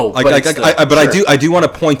through. No, I do want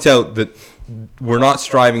to point out that we're not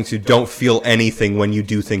striving to don't feel anything when you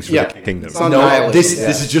do things for the kingdom. No, this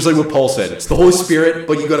is just like what Paul said. It's the Holy Spirit,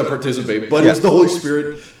 but you got to participate. But it's the Holy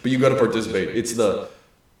Spirit, but you got to participate. It's the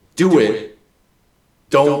do it.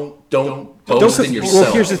 Don't boast in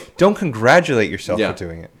yourself. Well, don't congratulate yourself for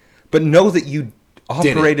doing it. But know that you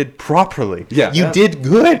operated properly. Yeah. You did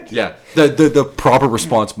good. Yeah. The proper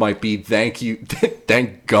response might be, thank you.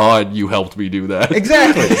 Thank God you helped me do that.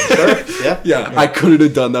 Exactly. Sure. Yeah. I couldn't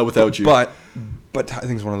have done that without you. But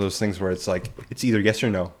tithing's one of those things where it's like, it's either yes or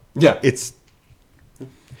no. Yeah. It's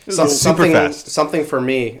super fast. Something for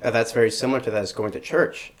me that's very similar to that is going to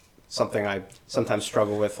church. Something I sometimes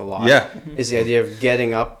struggle with a lot. Yeah. Is the idea of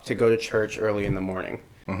getting up to go to church early in the morning.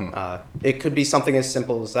 It could be something as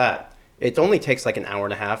simple as that. It only takes like an hour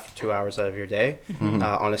and a half, 2 hours out of your day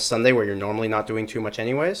on a Sunday where you're normally not doing too much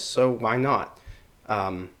anyways, so why not?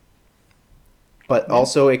 But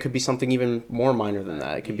also it could be something even more minor than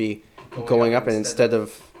that. It could be going up and instead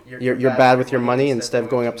of, you're bad with your money, instead of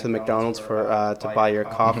going up to the McDonald's for to buy your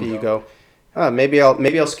coffee, you go, maybe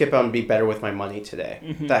I'll skip out and be better with my money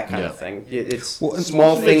today. That kind of thing. It's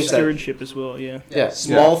small things that stewardship as well.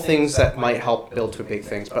 small things that might help build to big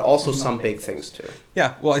things, but also some big things too.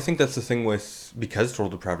 Yeah, well, I think that's the thing because total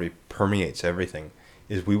depravity permeates everything,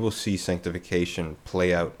 is we will see sanctification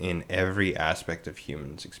play out in every aspect of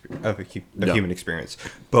human experience,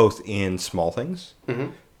 both in small things,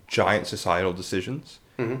 giant societal decisions,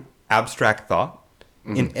 abstract thought,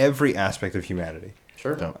 in every aspect of humanity.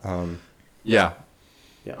 Sure. Yeah.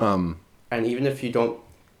 And even if you don't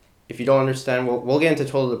understand, we'll get into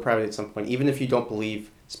total depravity at some point. Even if you don't believe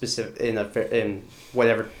specific in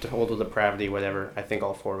whatever total depravity, whatever, I think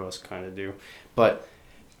all four of us kind of do. But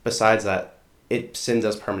besides that, sin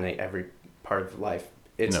does permeate every part of life.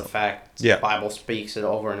 It's a fact. The Bible speaks it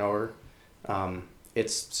over and over.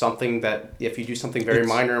 It's something that if you do something very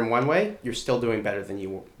minor in one way, you're still doing better than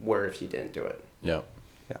you were if you didn't do it. Yeah.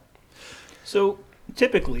 So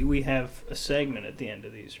typically we have a segment at the end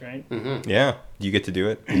of these, right? Yeah, you get to do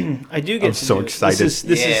it. I do get. I'm so excited.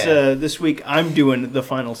 This week I'm doing the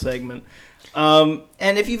final segment. And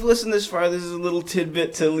if you've listened this far, this is a little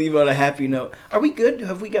tidbit to leave on a happy note. Are we good?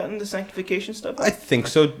 Have we gotten the sanctification stuff? I think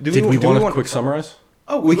so. Did we want to quick summarize?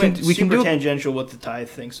 Oh, we can do tangential with the tithe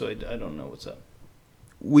thing, so I don't know what's up.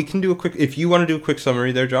 We can do a quick. If you want to do a quick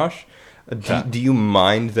summary there, Josh, do you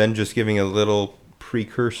mind then just giving a little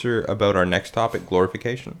precursor about our next topic,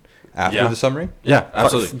 glorification? after the summary? Yeah,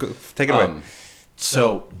 absolutely. Take it away.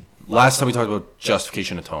 So last time we talked about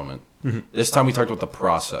justification, atonement. This time we talked about the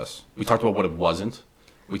process. We talked about what it wasn't.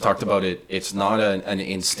 We talked about it. It's not an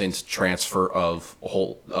instant transfer of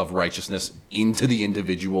righteousness into the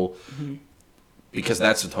individual, because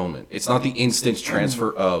that's atonement. It's not the instant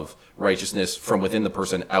transfer of righteousness from within the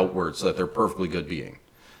person outward, so that they're a perfectly good being.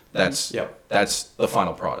 That's the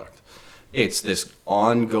final product. It's this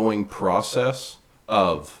ongoing process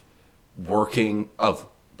of working of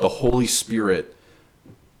the Holy Spirit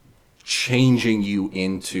changing you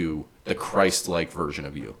into the Christ-like version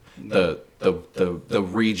of you, the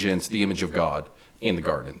regent, the image of God in the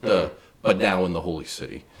garden, but now in the holy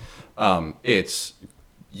city. It's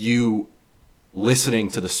you listening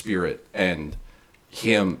to the Spirit and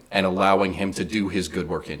Him and allowing Him to do His good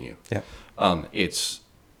work in you. Yeah.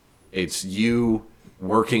 It's you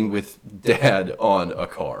working with Dad on a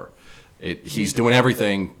car. He's doing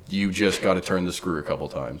everything. You just got to turn the screw a couple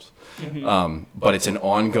times. But it's an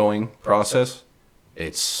ongoing process.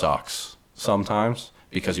 It sucks sometimes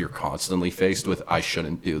because you're constantly faced with, I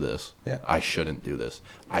shouldn't do this. Yeah. I shouldn't do this.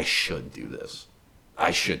 I should do this.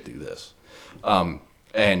 I should do this.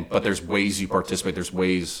 But there's ways you participate. There's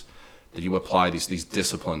ways that you apply these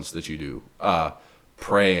disciplines that you do.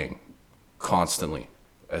 Praying constantly,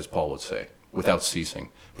 as Paul would say, without ceasing.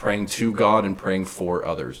 Praying to God and praying for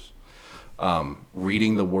others.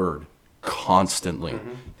 Reading the Word constantly.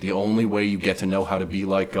 The only way you get to know how to be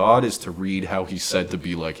like God is to read how He said to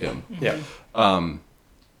be like Him. Yeah.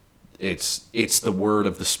 It's the Word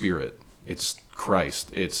of the Spirit. It's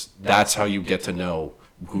Christ. That's how you get to know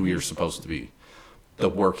who you're supposed to be. The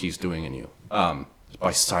work He's doing in you.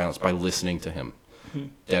 By silence, by listening to Him.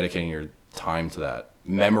 Dedicating your time to that.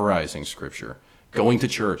 Memorizing Scripture. Going to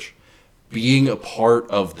church. Being a part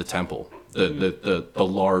of the temple. The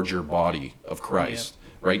larger body of Christ.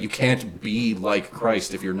 Right? You can't be like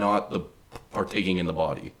Christ if you're not partaking in the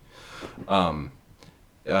body.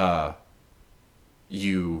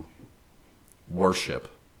 You worship.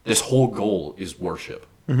 This whole goal is worship.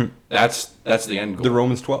 That's the end goal. The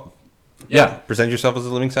Romans 12. Yeah. Present yourself as a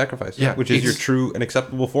living sacrifice. Yeah, Which is your true and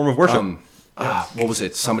acceptable form of worship. What was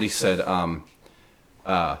it? Somebody said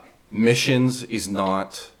missions is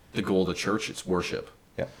not the goal of the church, it's worship.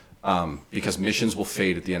 Yeah. Because missions will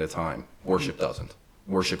fade at the end of time. Worship doesn't.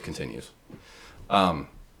 Worship continues.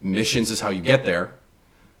 Missions is how you get there,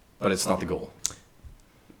 but it's not the goal.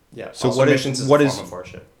 Yeah. So Also, what is missions is what a is form of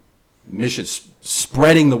worship? Missions,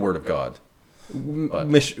 spreading the word of God. But,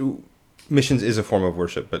 missions is a form of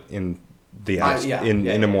worship, but in the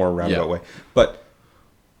in a more roundabout way. But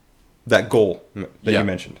that goal that you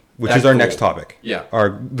mentioned, which is our next topic,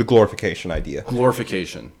 the glorification idea.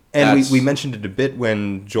 Glorification. And we mentioned it a bit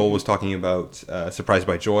when Joel was talking about Surprised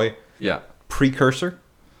by Joy. Yeah. Precursor.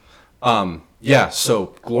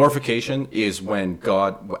 So glorification is when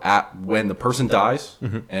when the person dies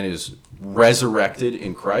and is resurrected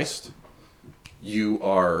in Christ, you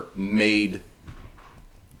are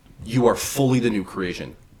fully the new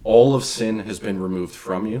creation. All of sin has been removed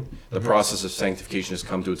from you. The process of sanctification has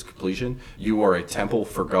come to its completion. You are a temple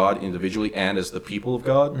for God individually and as the people of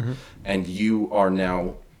God, and you are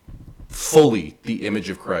now fully the image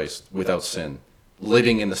of Christ without sin,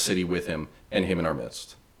 living in the city with Him and Him in our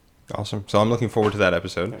midst. Awesome. So I'm looking forward to that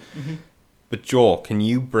episode. But Joel, can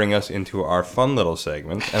you bring us into our fun little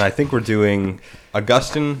segment? And I think we're doing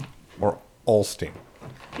Augustine or Olstein.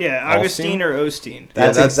 Yeah, Augustine or Osteen.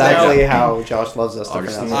 That's exactly how Josh loves us to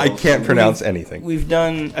pronounce it. I can't pronounce anything. We've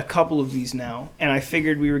done a couple of these now, and I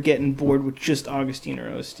figured we were getting bored with just Augustine or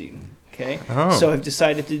Osteen. Okay? Oh. So I've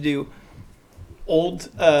decided to do old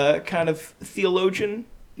kind of theologian,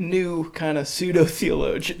 new kind of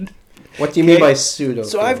pseudo-theologian. What do you mean by pseudo?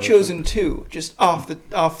 So I've chosen two, just off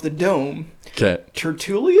the dome. Okay.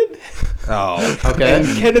 Tertullian Oh. Okay. and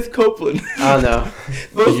Kenneth Copeland. Oh, no.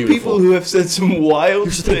 Both Beautiful. people who have said some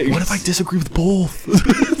wild things. What if I disagree with both?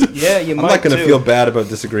 Yeah, you might I'm not going to too. feel bad about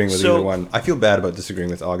disagreeing with So- either one. I feel bad about disagreeing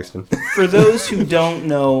with Augustine. For those who don't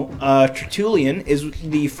know, Tertullian is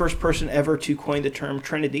the first person ever to coin the term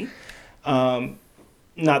Trinity.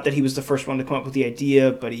 Not that he was the first one to come up with the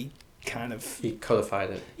idea, but he kind of... He codified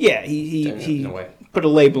it. Yeah, he in a way. put a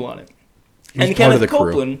label on it. He's And part of Kenneth the crew.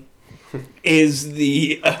 Copeland is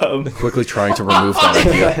the... Quickly trying to remove that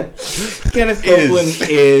idea. Kenneth Copeland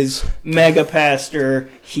is mega pastor.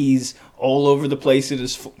 He's all over the place in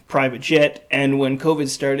his private jet. And when COVID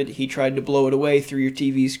started, he tried to blow it away through your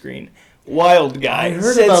TV screen. Wild guy. I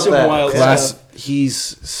heard Said about some that. wild Class, stuff. he's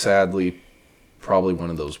sadly probably one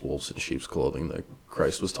of those wolves in sheep's clothing that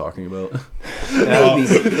Christ was talking about. Maybe.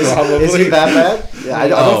 Is he that bad? Yeah, I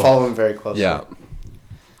don't follow him very closely. Yeah.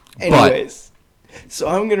 Anyways, so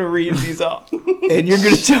I'm going to read these off. And you're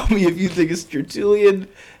going to tell me if you think it's Tertullian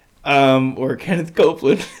or Kenneth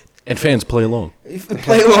Copeland. And fans, play along.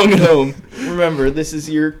 Play along at home. Remember, this is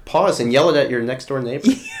your... Pause and yell it at your next door neighbor.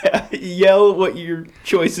 Yeah, yell what your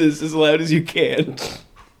choice is as loud as you can.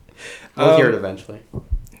 We'll hear it eventually.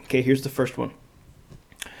 Okay, here's the first one.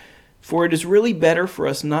 For it is really better for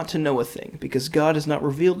us not to know a thing, because God has not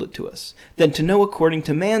revealed it to us, than to know according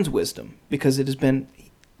to man's wisdom, because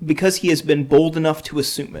he has been bold enough to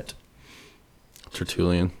assume it.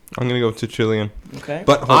 Tertullian. I'm going to go with Tertullian. Okay.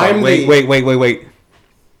 But hold on. Wait.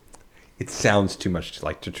 It sounds too much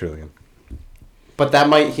like Tertullian. But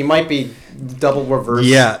he might be double reverse.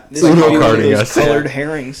 Yeah, This is like one of carding those us. colored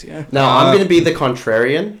herrings, yeah. No, I'm going to be the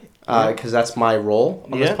contrarian, because that's my role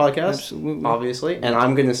on this Yeah, podcast, absolutely. obviously. And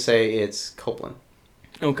I'm going to say it's Copeland.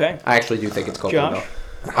 Okay. I actually do think it's Copeland, Josh?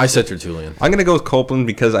 though. I said Tertullian. I'm going to go with Copeland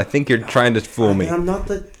because I think you're trying to fool me. I'm not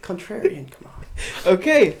the contrarian. Come on.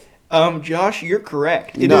 Okay. Josh, you're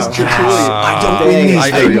correct. It No. is Tertullian. I don't Dang, win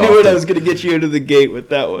I very knew it. often. I was going to get you out of the gate with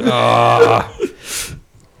that one.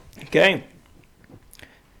 Okay.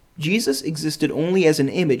 Jesus existed only as an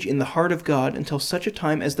image in the heart of God until such a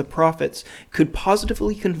time as the prophets could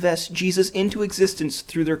positively confess Jesus into existence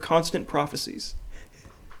through their constant prophecies.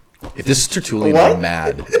 If this is Tertullian, What? I'm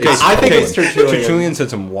mad. I think it's Tertullian. Tertullian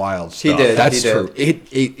said some wild stuff. He did. That's He did. true.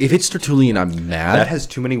 If it's Tertullian, I'm mad. That has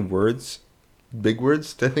too many words, big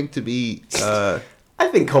words, I think, to be... I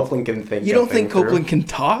think Copeland can think. You don't think Copeland can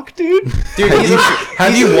talk, dude? Dude,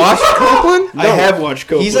 Have you watched Copeland? I have watched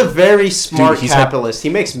Copeland. He's a very smart Dude, he's had- capitalist. He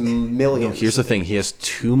makes millions. Here's the thing: he has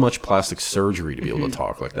too much plastic surgery to be able to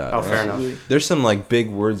talk like that. Oh, fair enough. There's some big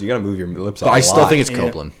words. You got to move your lips. But I still think it's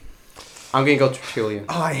Copeland. I'm gonna go Tertullian.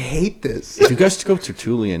 Oh, I hate this. If you guys go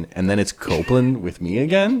Tertullian and then it's Copeland with me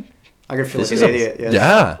again, I'm gonna feel this like is an a idiot. Yeah.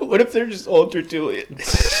 yeah. What if they're just all Tertullian?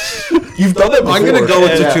 You've done that before. I'm gonna go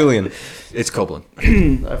with Yeah. Tertullian. It's Copeland.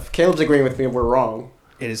 If Caleb's agreeing with me, we're wrong.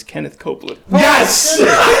 It is Kenneth Copeland. Yes.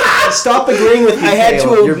 Stop agreeing with me. I had to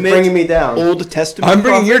Caleb. You're admit- bringing me down. Old Testament I'm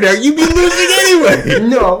bringing you down. You'd be losing anyway.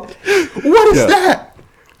 No. What is that?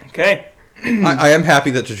 Okay. I am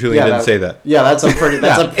happy that Tertullian didn't say that. Yeah, that's a pretty.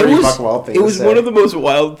 That's a pretty fucking wild thing. It was to say. one of the most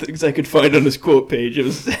wild things I could find on his quote page. It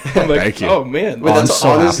was, I'm like, Thank you. oh man, Wait, I'm that's so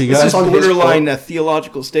on his- happy, is guys. this on his borderline quote?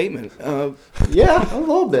 theological statement. Yeah, a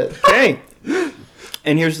little bit. Okay.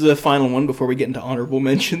 And here's the final one before we get into honorable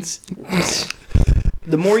mentions.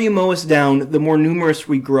 The more you mow us down, the more numerous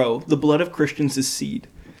we grow. The blood of Christians is seed.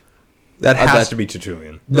 That has that- to be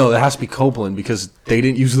Tertullian. No, that has to be Copeland because they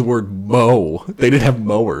didn't use the word mow. They didn't have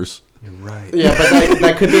mowers. You're right. Yeah, but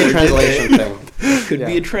that could be a translation thing. Could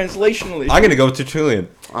be a translational issue. I'm gonna go with Tertullian.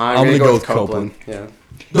 I'm gonna go with Copeland. Yeah.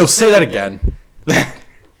 No, say that again.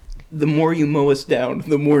 The more you mow us down,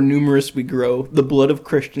 the more numerous we grow. The blood of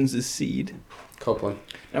Christians is seed. Copeland.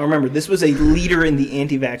 Now remember, this was a leader in the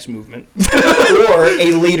anti-vax movement, or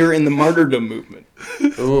a leader in the martyrdom movement.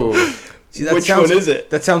 Ooh. See, that Which sounds, one is it?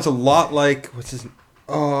 That sounds a lot like what's his?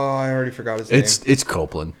 Oh, I already forgot his name. It's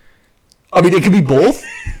Copeland. I mean, it could be both.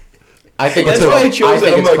 I think That's it's why I Copeland. chose it.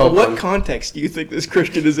 think I'm it's like, Copeland. what context do you think this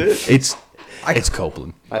Christian is in? It's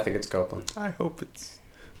Copeland. I think it's Copeland. I hope it's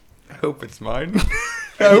mine.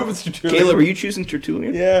 I hope it's Tertullian. Caleb, are you choosing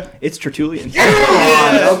Tertullian? Yeah. It's Tertullian. Come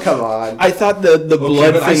on. Oh, come on. I thought the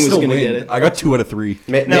blood but I thing was still going to win. get it. I got 2 out of 3. Now,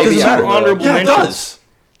 Maybe this is I an don't know. honorable Yeah, it mention. does.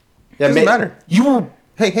 Yeah, Doesn't matter. You were.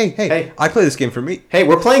 Hey. Hey. I play this game for me. Hey,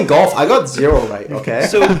 we're playing golf. I got 0 right, okay?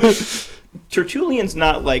 So, Tertullian's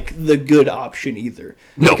not like the good option either.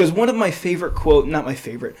 No. Because one of my favorite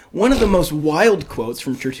one of the most wild quotes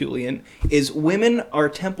from Tertullian is, "Women are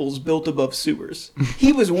temples built above sewers."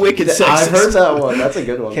 He was wicked sexist. I've heard that one. That's a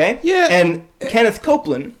good one. Okay? Yeah. And Kenneth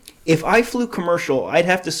Copeland, if I flew commercial, I'd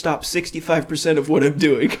have to stop 65% of what I'm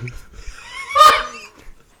doing.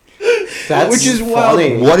 That's Which is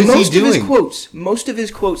funny. wild. What is he Most of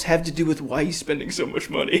his quotes have to do with why he's spending so much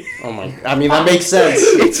money. Oh my. I mean, that makes sense.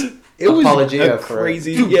 It was Apologia a for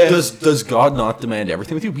crazy. Dude, Yeah. does God not demand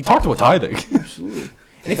everything with you? We talked about tithing. Absolutely.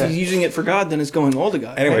 And if he's using it for God, then it's going all to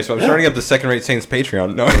God. Anyway, so I'm starting up the Second Rate Saints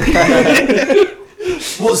Patreon. No.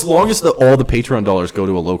 Well, as long as all the Patreon dollars go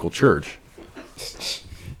to a local church.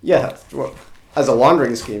 Yeah. Well, as a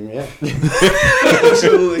laundering scheme, yeah.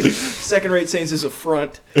 Absolutely. Second-rate Saints is a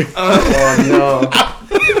front. Oh, no.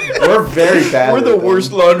 We're very bad. We're at the them.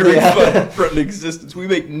 worst laundering Yeah. front in existence. We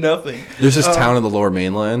make nothing. There's this town in the Lower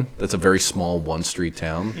Mainland that's a very small one-street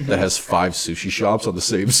town that has 5 sushi shops on the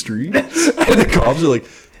same street. And the cops are like,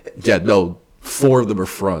 yeah, no, 4 of them are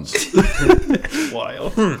fronts.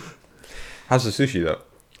 Wild. How's the sushi though?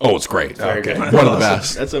 Oh, it's great. Very good. One of the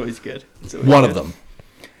best. That's always good. One of them.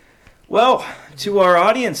 Well, to our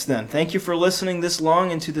audience then, thank you for listening this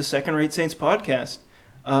long into the Second Rate Saints podcast.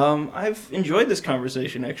 I've enjoyed this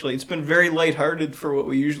conversation, actually. It's been very lighthearted for what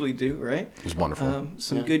we usually do, right? It was wonderful.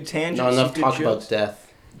 Some good tangents. Not enough some good talk jokes. about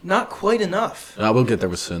death. Not quite enough. We'll get there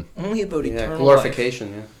with sin. Only about eternal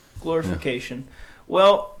glorification, life. Glorification.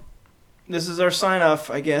 Well, this is our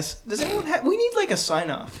sign-off, I guess. Does anyone have... We need, like, a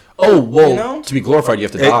sign-off. Oh, well, You know? to be glorified, you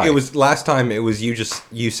have to die. It was last time. It was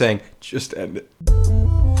you saying, "Just end it."